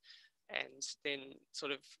success. And then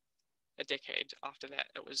sort of a decade after that,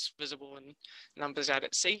 it was visible in numbers out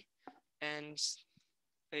at sea, and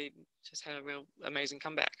they just had a real amazing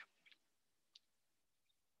comeback.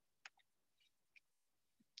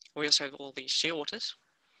 We also have all these shearwaters,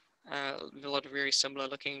 a lot of very similar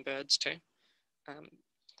looking birds too.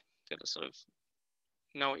 That sort of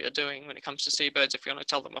know what you're doing when it comes to seabirds if you want to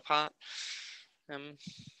tell them apart. I'm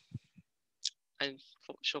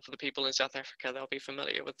sure for the people in South Africa, they'll be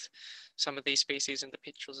familiar with some of these species and the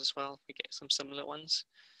petrels as well. We get some similar ones.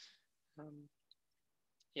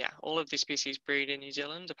 Yeah, all of these species breed in New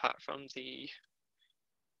Zealand, apart from the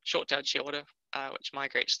short-tailed shearwater, which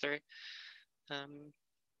migrates through.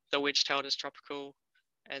 The wedge-tailed is tropical,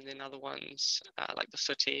 and then other ones like the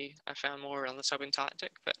sooty I found more around the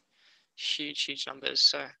subantarctic, but huge numbers.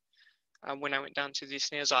 So when I went down to the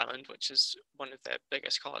Snares Island, which is one of their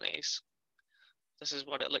biggest colonies, this is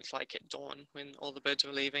what it looked like at dawn when all the birds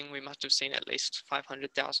were leaving. We must have seen at least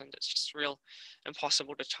 500,000. It's just real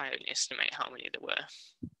impossible to try and estimate how many there were.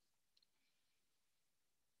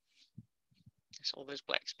 So all those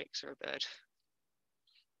black specks are a bird.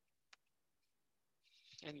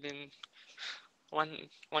 And then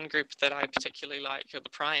one group that I particularly like are the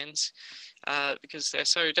prions, because they're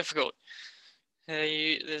so difficult.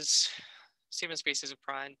 There's 7 species of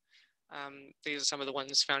prion. These are some of the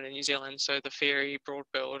ones found in New Zealand. So the fairy,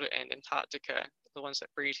 broad-billed, and Antarctica are the ones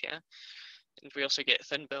that breed here. And we also get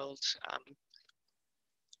thin-billed,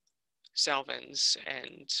 salvins,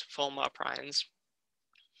 and fulmar prions.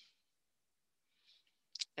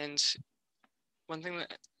 And one thing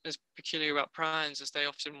that is peculiar about prions is they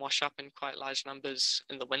often wash up in quite large numbers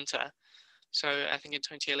in the winter. So I think in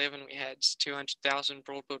 2011 we had 200,000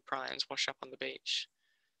 broad-billed prions wash up on the beach,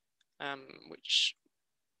 which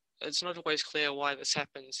it's not always clear why this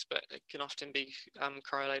happens, but it can often be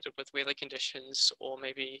correlated with weather conditions, or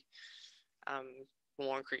maybe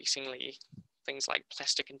more increasingly things like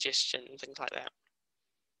plastic ingestion and things like that.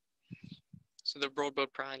 So the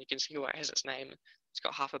broad-billed prion, you can see why it has its name. It's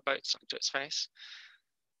got half a boat stuck to its face.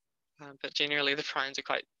 But generally the prions are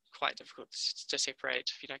quite difficult to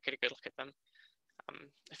separate if you don't get a good look at them.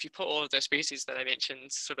 If you put all of the species that I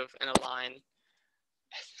mentioned sort of in a line,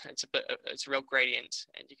 it's a real gradient,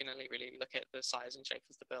 and you can only really look at the size and shape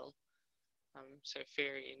of the bill. So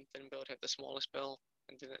fairy and thin-billed have the smallest bill,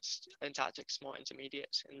 and then it's Antarctic's more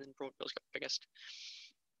intermediate, and then broad-bill's got the biggest.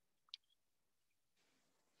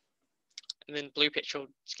 And then blue petrel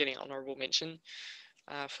is getting honourable mention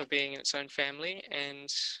for being in its own family and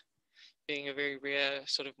being a very rare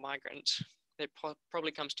sort of migrant. It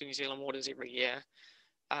probably comes to New Zealand waters every year,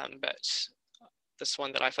 but this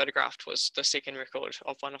one that I photographed was the second record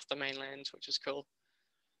of one off the mainland, which is cool.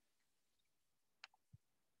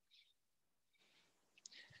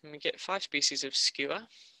 And we get 5 species of skua.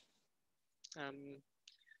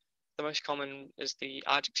 The most common is the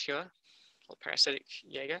Arctic skua, or parasitic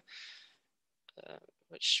jaeger,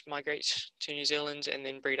 which migrate to New Zealand and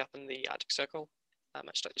then breed up in the Arctic Circle,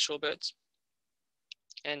 much like the shorebirds.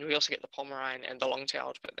 And we also get the Pomerine and the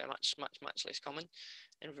long-tailed, but they're much less common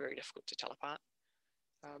and very difficult to tell apart.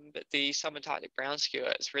 But the subantarctic brown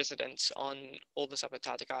skua is resident on all the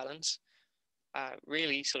subantarctic islands.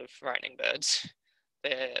 Really sort of frightening birds.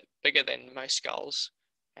 They're bigger than most gulls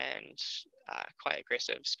and quite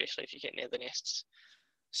aggressive, especially if you get near the nests.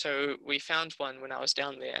 So we found one when I was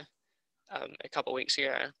down there a couple of weeks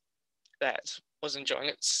ago that was enjoying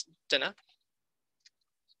its dinner.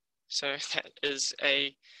 So that is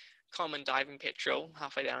a common diving petrel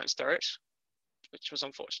halfway down its throat, which was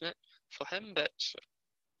unfortunate for him, but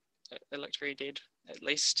it looked very dead at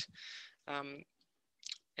least. And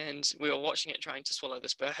we were watching it trying to swallow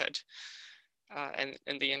this bird. And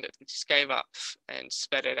in the end, it just gave up and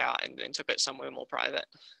spat it out and then took it somewhere more private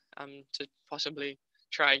to possibly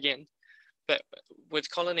try again. But with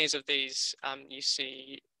colonies of these, you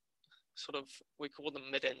see sort of, we call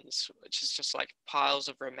them middens, which is just like piles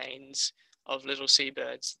of remains of little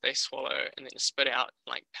seabirds they swallow and then spit out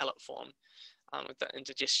like pellet form with the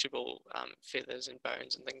indigestible feathers and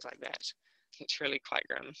bones and things like that. It's really quite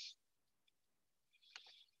grim.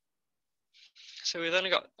 So we've only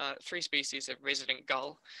got 3 species of resident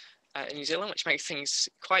gull in New Zealand, which makes things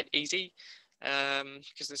quite easy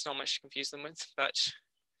because there's not much to confuse them with. But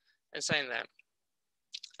in saying that,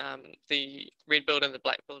 the red-billed and the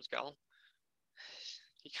black-billed gull,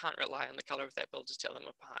 you can't rely on the colour of that bill to tell them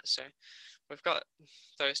apart. So we've got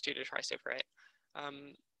those two to try separate.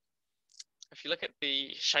 If you look at the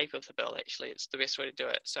shape of the bill, actually, it's the best way to do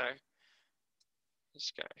it. So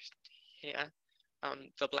let's go here.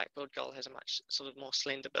 The black-billed gull has a much sort of more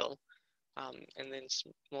slender bill, and then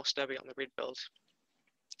more stubby on the red-billed.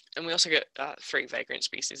 And we also get 3 vagrant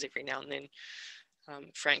species every now and then,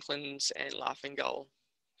 Franklin's and laughing gull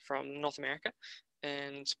from North America,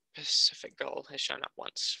 and Pacific gull has shown up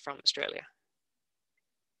once from Australia.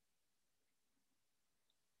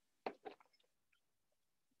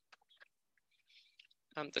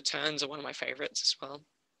 The terns are one of my favorites as well.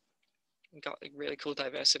 We've got a really cool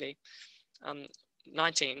diversity.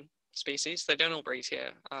 19 species. They don't all breed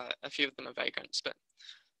here. A few of them are vagrants, but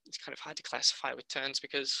it's kind of hard to classify with terns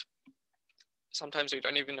because sometimes we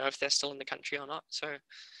don't even know if they're still in the country or not. So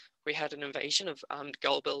we had an invasion of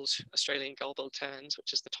gull-billed, Australian gull-billed terns,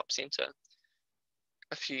 which is the top centre,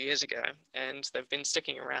 a few years ago, and they've been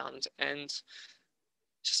sticking around. And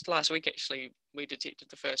just last week, actually, we detected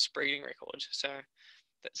the first breeding record. So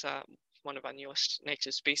that's one of our newest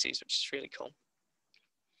native species, which is really cool.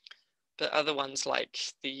 But other ones like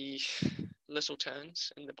the little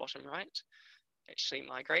terns in the bottom right actually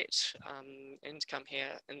migrate and come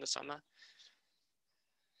here in the summer.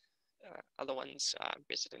 Other ones are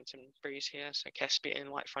resident and breed here, so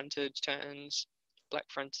Caspian white-fronted terns,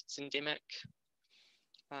 black-fronted endemic,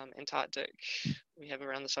 Antarctic, we have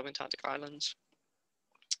around the subantarctic islands.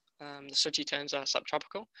 The sooty terns are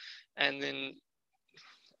subtropical, and then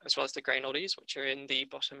as well as the grey naughties, which are in the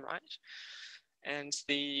bottom right. And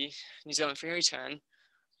the New Zealand fairy tern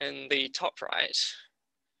in the top right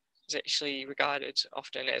is actually regarded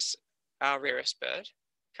often as our rarest bird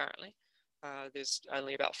currently. There's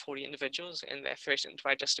only about 40 individuals, and they're threatened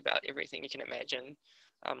by just about everything you can imagine.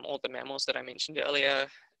 All the mammals that I mentioned earlier,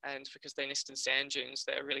 and because they nest in sand dunes,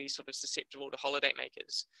 they're really sort of susceptible to holiday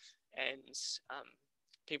makers and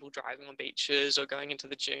people driving on beaches or going into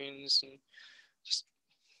the dunes, and just,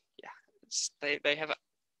 yeah, they have it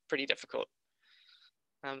pretty difficult.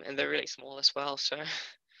 And they're really small as well. So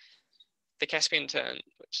the Caspian tern,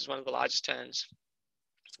 which is one of the largest terns,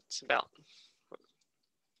 it's about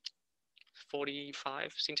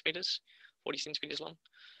 45 centimeters, 40 centimeters long.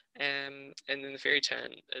 And then the fairy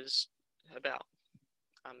tern is about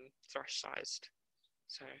thrush sized.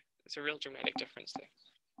 So it's a real dramatic difference there.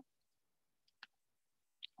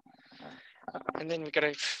 And then we've got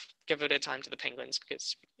to give a bit of time to the penguins,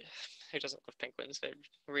 because who doesn't love penguins? They're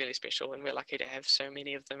really special, and we're lucky to have so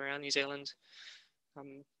many of them around New Zealand.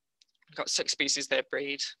 We've got 6 species that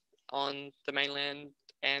breed on the mainland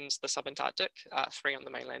and the subantarctic, 3 on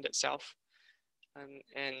the mainland itself,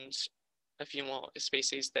 and a few more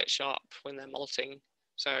species that show up when they're molting.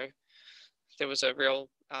 So there was a real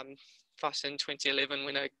fuss in 2011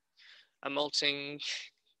 when a molting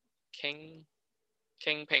king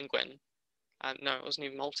penguin, no, it wasn't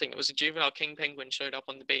even molting, it was a juvenile king penguin, showed up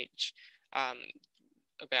on the beach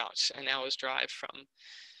about an hour's drive from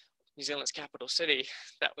New Zealand's capital city.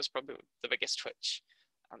 That was probably the biggest twitch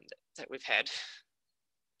that we've had.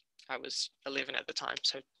 I was 11 at the time,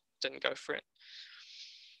 so didn't go for it.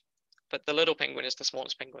 But the little penguin is the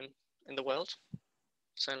smallest penguin in the world.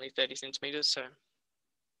 It's only 30 centimeters, so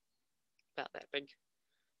about that big.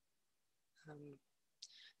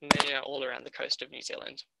 And they are all around the coast of New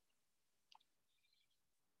Zealand.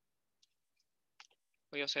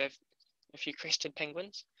 We also have a few crested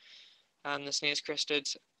penguins. The snare's crested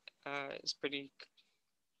is pretty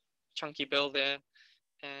chunky bill there,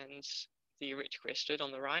 and the erect crested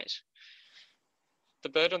on the right. The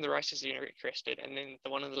bird on the right is the erect crested, and then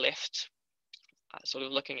the one on the left, sort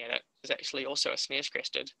of looking at it, is actually also a snare's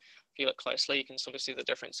crested. If you look closely, you can sort of see the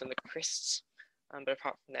difference in the crests, but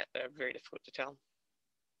apart from that, they're very difficult to tell.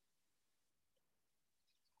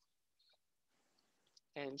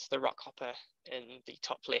 And the rockhopper in the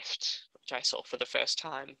top left, which I saw for the first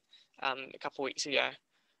time a couple of weeks ago.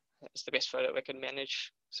 That was the best photo we could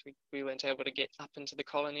manage. So we weren't able to get up into the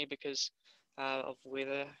colony because of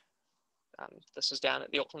weather. This was down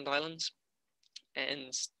at the Auckland Islands,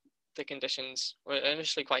 and the conditions were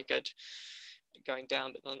initially quite good going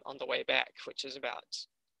down, but on the way back, which is about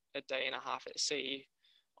a day and a half at sea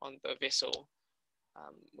on the vessel,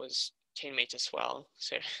 was 10 meter swell.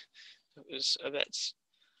 So it was a bit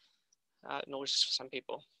nauseous for some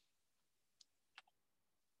people.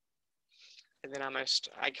 And then our most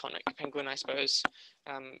iconic penguin, I suppose,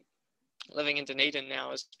 living in Dunedin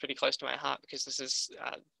now, is pretty close to my heart, because this is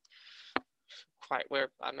quite where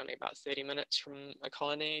I'm only about 30 minutes from a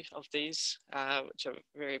colony of these, which are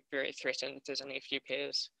very, very threatened. There's only a few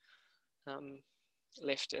pairs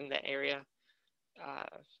left in that area.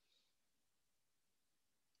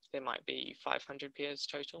 There might be 500 pairs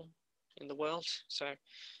total in the world, so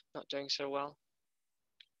not doing so well.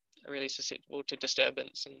 Really susceptible to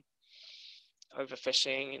disturbance and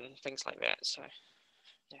overfishing and things like that. So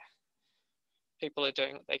yeah, people are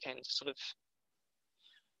doing what they can to sort of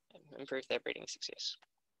improve their breeding success.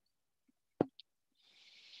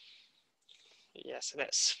 Yeah, so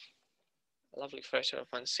that's a lovely photo of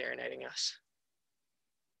one serenading us.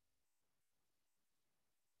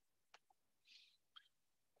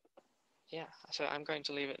 Yeah, so I'm going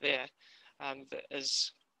to leave it there. That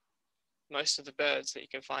is most of the birds that you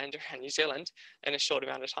can find around New Zealand in a short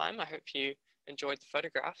amount of time. I hope you enjoyed the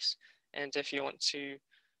photographs, and if you want to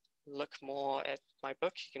look more at my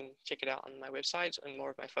book, you can check it out on my website, and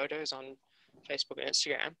more of my photos on Facebook and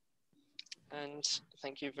Instagram. And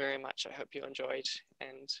thank you very much. I hope you enjoyed,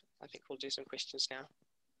 and I think we'll do some questions now.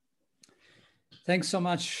 Thanks so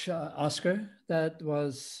much, Oscar. That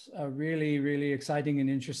was a really, really exciting and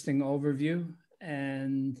interesting overview.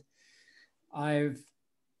 And I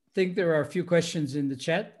think there are a few questions in the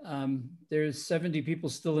chat. There's 70 people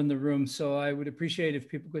still in the room, so I would appreciate if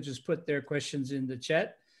people could just put their questions in the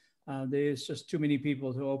chat. There's just too many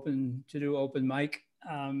people to do open mic.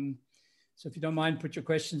 So if you don't mind, put your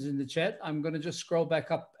questions in the chat. I'm going to just scroll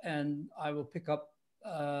back up and I will pick up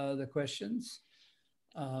the questions.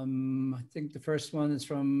 I think the first one is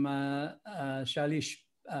from Shalish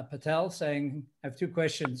Patel saying, I have two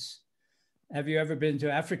questions. Have you ever been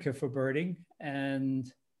to Africa for birding?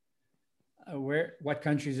 And what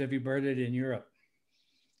countries have you birded in Europe?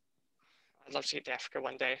 I'd love to get to Africa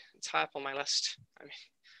one day. It's high up on my list. I mean,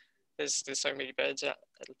 there's so many birds out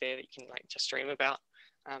there that you can like just dream about,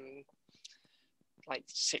 like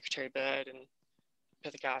secretary bird and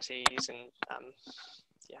pithecates, and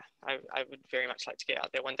yeah, I would very much like to get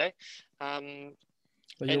out there one day.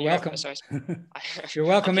 Well, you're welcome. So You're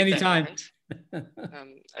welcome anytime.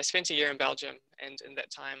 I spent a year in Belgium, and in that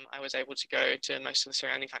time I was able to go to most of the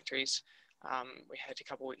surrounding countries. We had a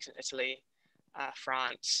couple of weeks in Italy,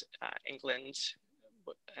 France, England,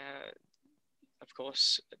 of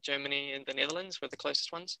course, Germany and the Netherlands were the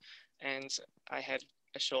closest ones. And I had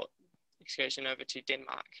a short excursion over to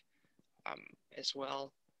Denmark as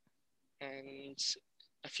well, and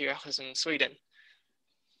a few hours in Sweden.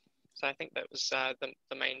 So I think that was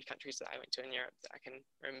the main countries that I went to in Europe that I can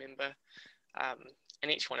remember.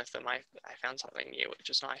 And each one of them I found something new, which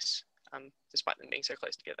was nice, despite them being so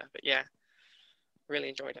close together. But yeah, really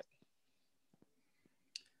enjoyed it.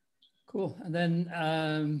 Cool. And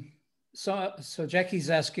then, so Jackie's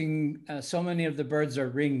asking, so many of the birds are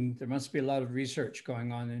ringed. There must be a lot of research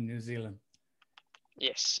going on in New Zealand.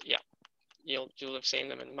 Yes, yeah. You'll have seen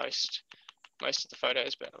them in most of the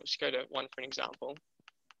photos, but I'll just go to one for an example.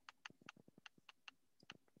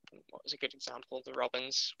 what was a good example? The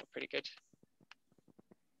robins were pretty good.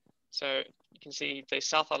 So you can see the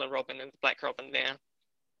South Island robin and the black robin there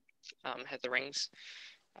had the rings.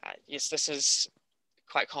 Yes, this is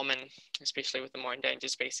quite common, especially with the more endangered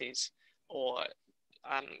species or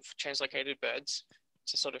translocated birds,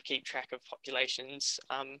 to sort of keep track of populations.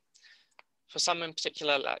 For some in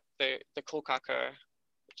particular, like the kākāpō,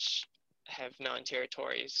 which have known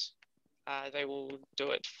territories, they will do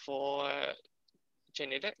it for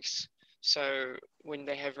genetics. So when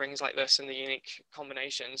they have rings like this in the unique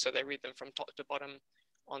combination, so they read them from top to bottom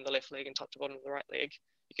on the left leg and top to bottom of the right leg,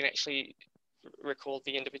 you can actually record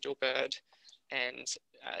the individual bird and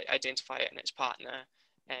identify it and its partner.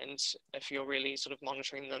 And if you're really sort of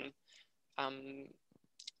monitoring them,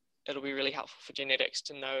 it'll be really helpful for genetics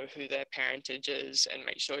to know who their parentage is and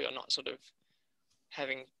make sure you're not sort of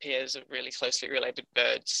having pairs of really closely related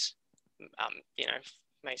birds, you know,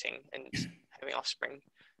 mating and having offspring,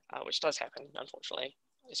 which does happen, unfortunately,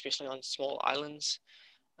 especially on small islands.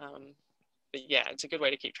 But yeah, it's a good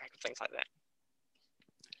way to keep track of things like that.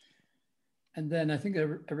 And then I think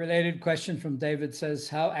a related question from David says,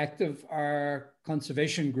 how active are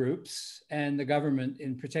conservation groups and the government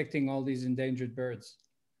in protecting all these endangered birds?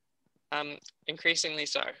 Increasingly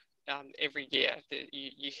so. Every year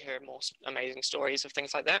you hear more amazing stories of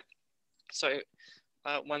things like that. So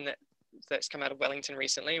one that's come out of Wellington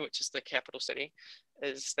recently, which is the capital city,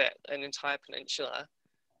 is that an entire peninsula,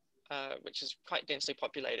 which is quite densely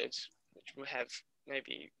populated, which will have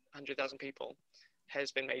maybe 100,000 people,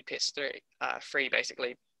 has been made pest free,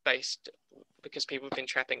 basically, based because people have been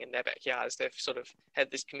trapping in their backyards. They've sort of had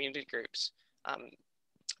these community groups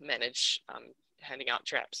manage handing out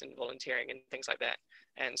traps and volunteering and things like that.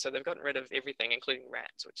 And so they've gotten rid of everything, including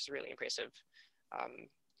rats, which is really impressive.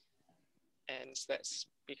 And that's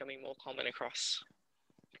becoming more common across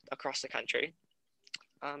the country.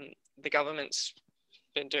 The government's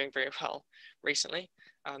been doing very well recently.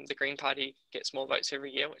 The Green Party gets more votes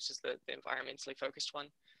every year, which is the environmentally focused one,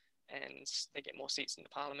 and they get more seats in the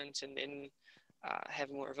parliament and then have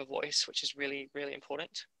more of a voice, which is really, really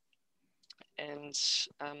important. And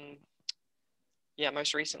yeah,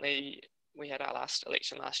 most recently we had our last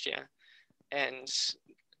election last year, and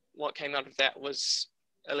what came out of that was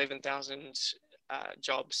 11,000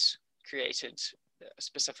 jobs created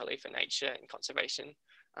specifically for nature and conservation.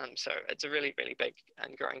 So it's a really, really big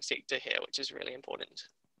and growing sector here, which is really important.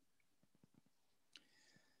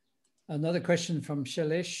 Another question from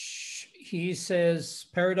Shailesh. He says,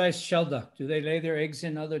 paradise shell duck, do they lay their eggs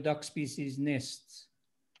in other duck species' nests?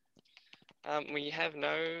 We have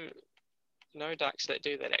no ducks that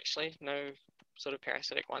do that, actually, no sort of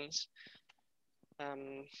parasitic ones.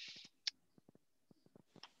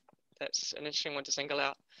 That's an interesting one to single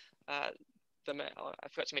out. I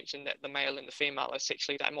forgot to mention that the male and the female are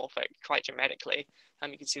sexually dimorphic quite dramatically.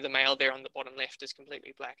 You can see the male there on the bottom left is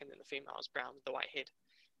completely black, and then the female is brown with the white head.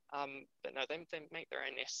 But no, they make their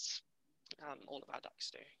own nests. All of our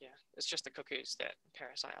ducks do, yeah. It's just the cuckoos that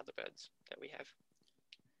parasite other birds that we have.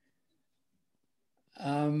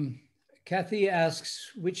 Kathy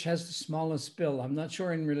asks, which has the smallest bill? I'm not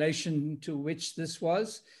sure in relation to which this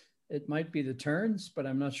was. It might be the terns, but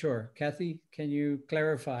I'm not sure. Kathy, can you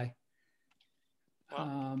clarify?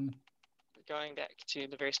 Well, going back to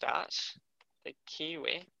the very start, the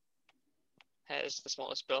kiwi has the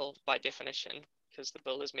smallest bill by definition, because the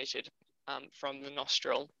bill is measured from the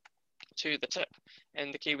nostril to the tip,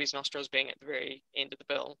 and the kiwi's nostrils being at the very end of the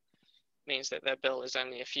bill means that their bill is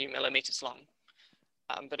only a few millimeters long.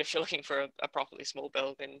 But if you're looking for a properly small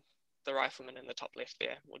bill, then the rifleman in the top left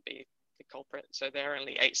there would be the culprit. So they're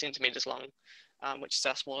only 8 centimeters long, which is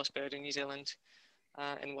our smallest bird in New Zealand,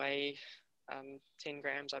 and weigh 10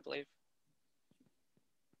 grams, I believe.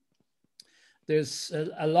 There's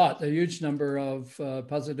a huge number of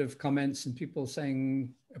positive comments and people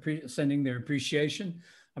saying, sending their appreciation.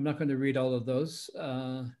 I'm not going to read all of those.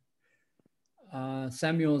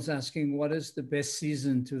 Samuel is asking, what is the best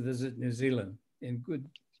season to visit New Zealand?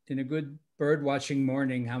 In a good bird watching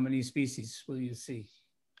morning, how many species will you see?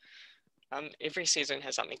 Every season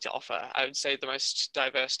has something to offer. I would say the most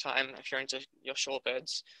diverse time, if you're into your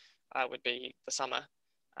shorebirds, would be the summer,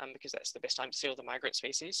 because that's the best time to see all the migrant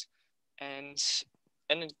species. And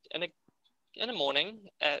in a morning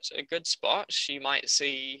at a good spot, you might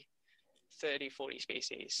see 30, 40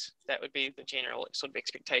 species. That would be the general sort of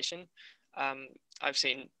expectation. I've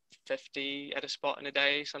seen 50 at a spot in a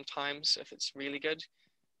day sometimes if it's really good.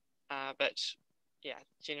 But yeah,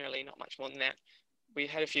 generally not much more than that. We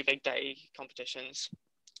had a few big day competitions,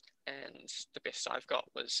 and the best I've got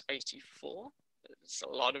was 84 it's a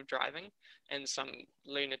lot of driving, and some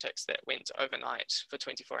lunatics that went overnight for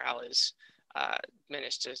 24 hours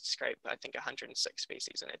managed to scrape, I think, 106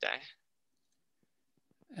 species in a day.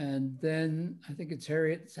 And then I think it's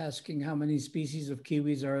Harriet's asking how many species of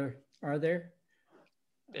kiwis are there?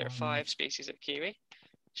 There are 5 species of kiwi.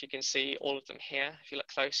 You can see all of them here if you look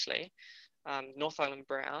closely. North Island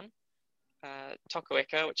brown,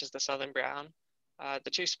 tokueka, which is the southern brown, the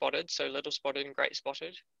 2 spotted, so little spotted and great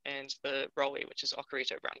spotted, and the rowi, which is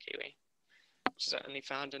Okarito brown kiwi, which is only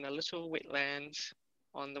found in a little wetland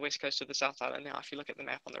on the west coast of the South Island now, if you look at the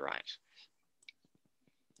map on the right.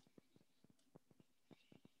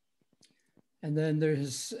 And then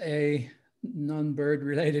there's a non-bird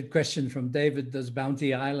related question from David. Does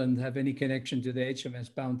Bounty Island have any connection to the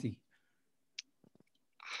HMS Bounty?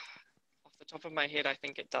 Off the top of my head, I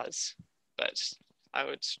think it does, but I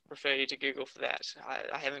would refer you to Google for that.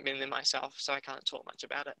 I haven't been there myself, so I can't talk much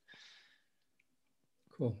about it.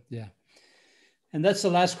 Cool, yeah. And that's the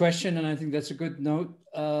last question, and I think that's a good note.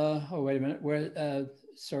 Oh, wait a minute.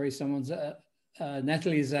 Sorry, someone's,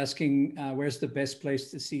 Natalie is asking, where's the best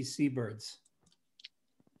place to see seabirds?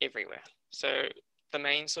 Everywhere. So the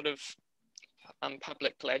main sort of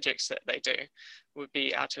public pelagics that they do would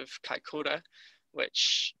be out of Kaikoura,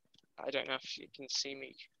 which I don't know if you can see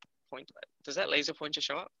me point. Does that laser pointer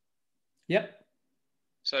show up? Yep.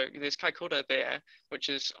 So there's Kaikoura there, which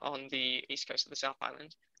is on the east coast of the South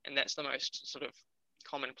Island, and that's the most sort of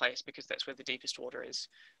common place because that's where the deepest water is.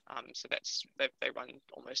 So that's they run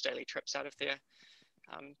almost daily trips out of there,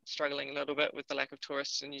 struggling a little bit with the lack of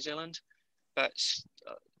tourists in New Zealand, but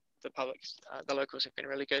the locals have been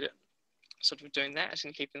really good at sort of doing that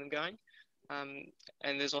and keeping them going.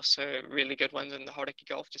 And there's also really good ones in the Hauraki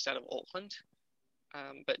Gulf just out of Auckland.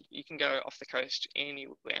 But you can go off the coast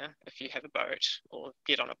anywhere if you have a boat or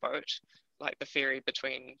get on a boat, like the ferry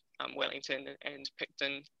between Wellington and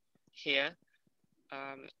Picton here,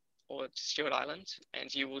 or Stewart Island,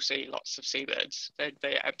 and you will see lots of seabirds.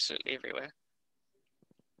 They're absolutely everywhere.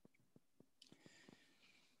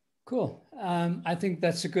 Cool. I think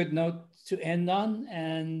that's a good note to end on,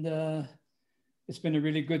 and it's been a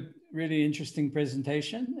really good, really interesting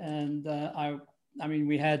presentation. And I mean,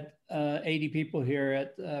 we had 80 people here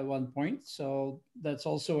at one point, so that's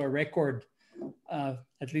also a record,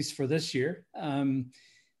 at least for this year.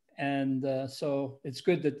 So it's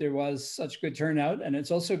good that there was such good turnout, and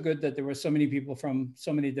it's also good that there were so many people from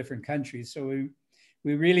so many different countries. So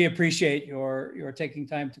we really appreciate your taking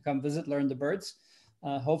time to come visit Learn the Birds.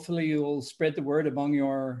 Hopefully you'll spread the word among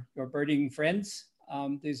your birding friends.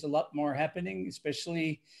 There's a lot more happening,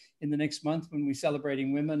 especially in the next month when we're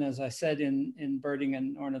celebrating women, as I said, in birding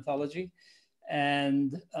and ornithology.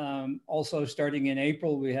 And also starting in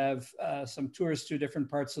April, we have some tours to different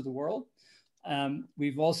parts of the world.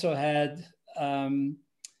 We've also had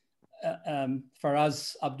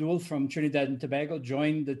Faraz Abdul from Trinidad and Tobago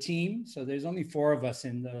join the team. So there's only 4 of us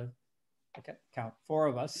in the, I can count 4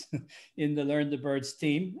 of us in the Learn the Birds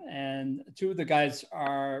team. And 2 of the guys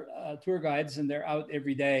are tour guides, and they're out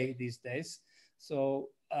every day these days. So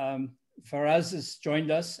Faraz has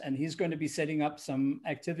joined us, and he's going to be setting up some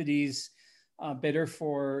activities better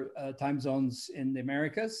for time zones in the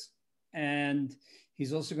Americas. And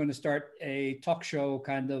he's also going to start a talk show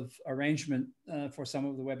kind of arrangement for some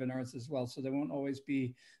of the webinars as well. So there won't always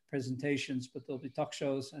be presentations, but there'll be talk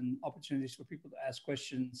shows and opportunities for people to ask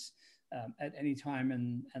questions at any time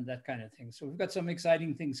and that kind of thing. So we've got some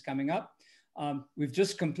exciting things coming up. We've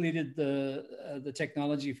just completed the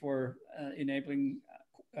technology for enabling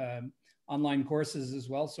online courses as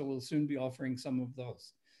well. So we'll soon be offering some of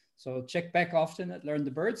those. So check back often at Learn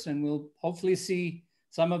the Birds, and we'll hopefully see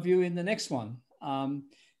some of you in the next one,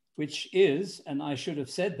 which is, and I should have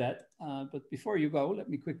said that, but before you go, let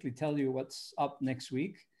me quickly tell you what's up next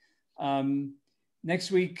week.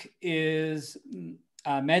 Next week is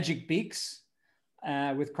Magic Beaks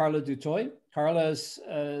with Carla Dutoy. Carla's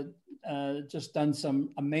just done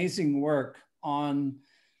some amazing work on,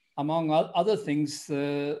 among other things,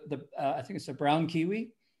 I think it's a brown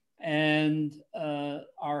kiwi and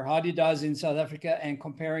our hadidas in South Africa, and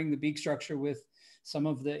comparing the beak structure with some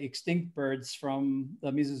of the extinct birds from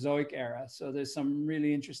the Mesozoic era. So there's some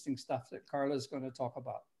really interesting stuff that Carla's going to talk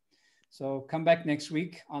about. So come back next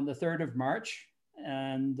week on the 3rd of March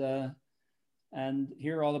and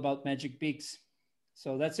hear all about Magic Beaks.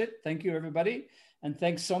 So that's it. Thank you, everybody. And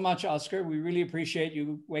thanks so much, Oscar. We really appreciate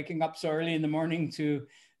you waking up so early in the morning to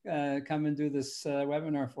come and do this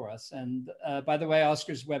webinar for us. And by the way,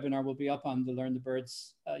 Oscar's webinar will be up on the Learn the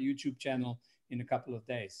Birds YouTube channel in a couple of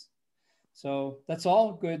days. So that's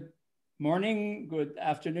all. Good morning, good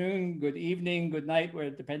afternoon, good evening, good night,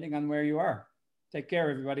 depending on where you are. Take care,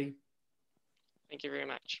 everybody. Thank you very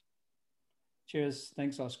much. Cheers.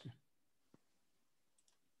 Thanks, Oscar.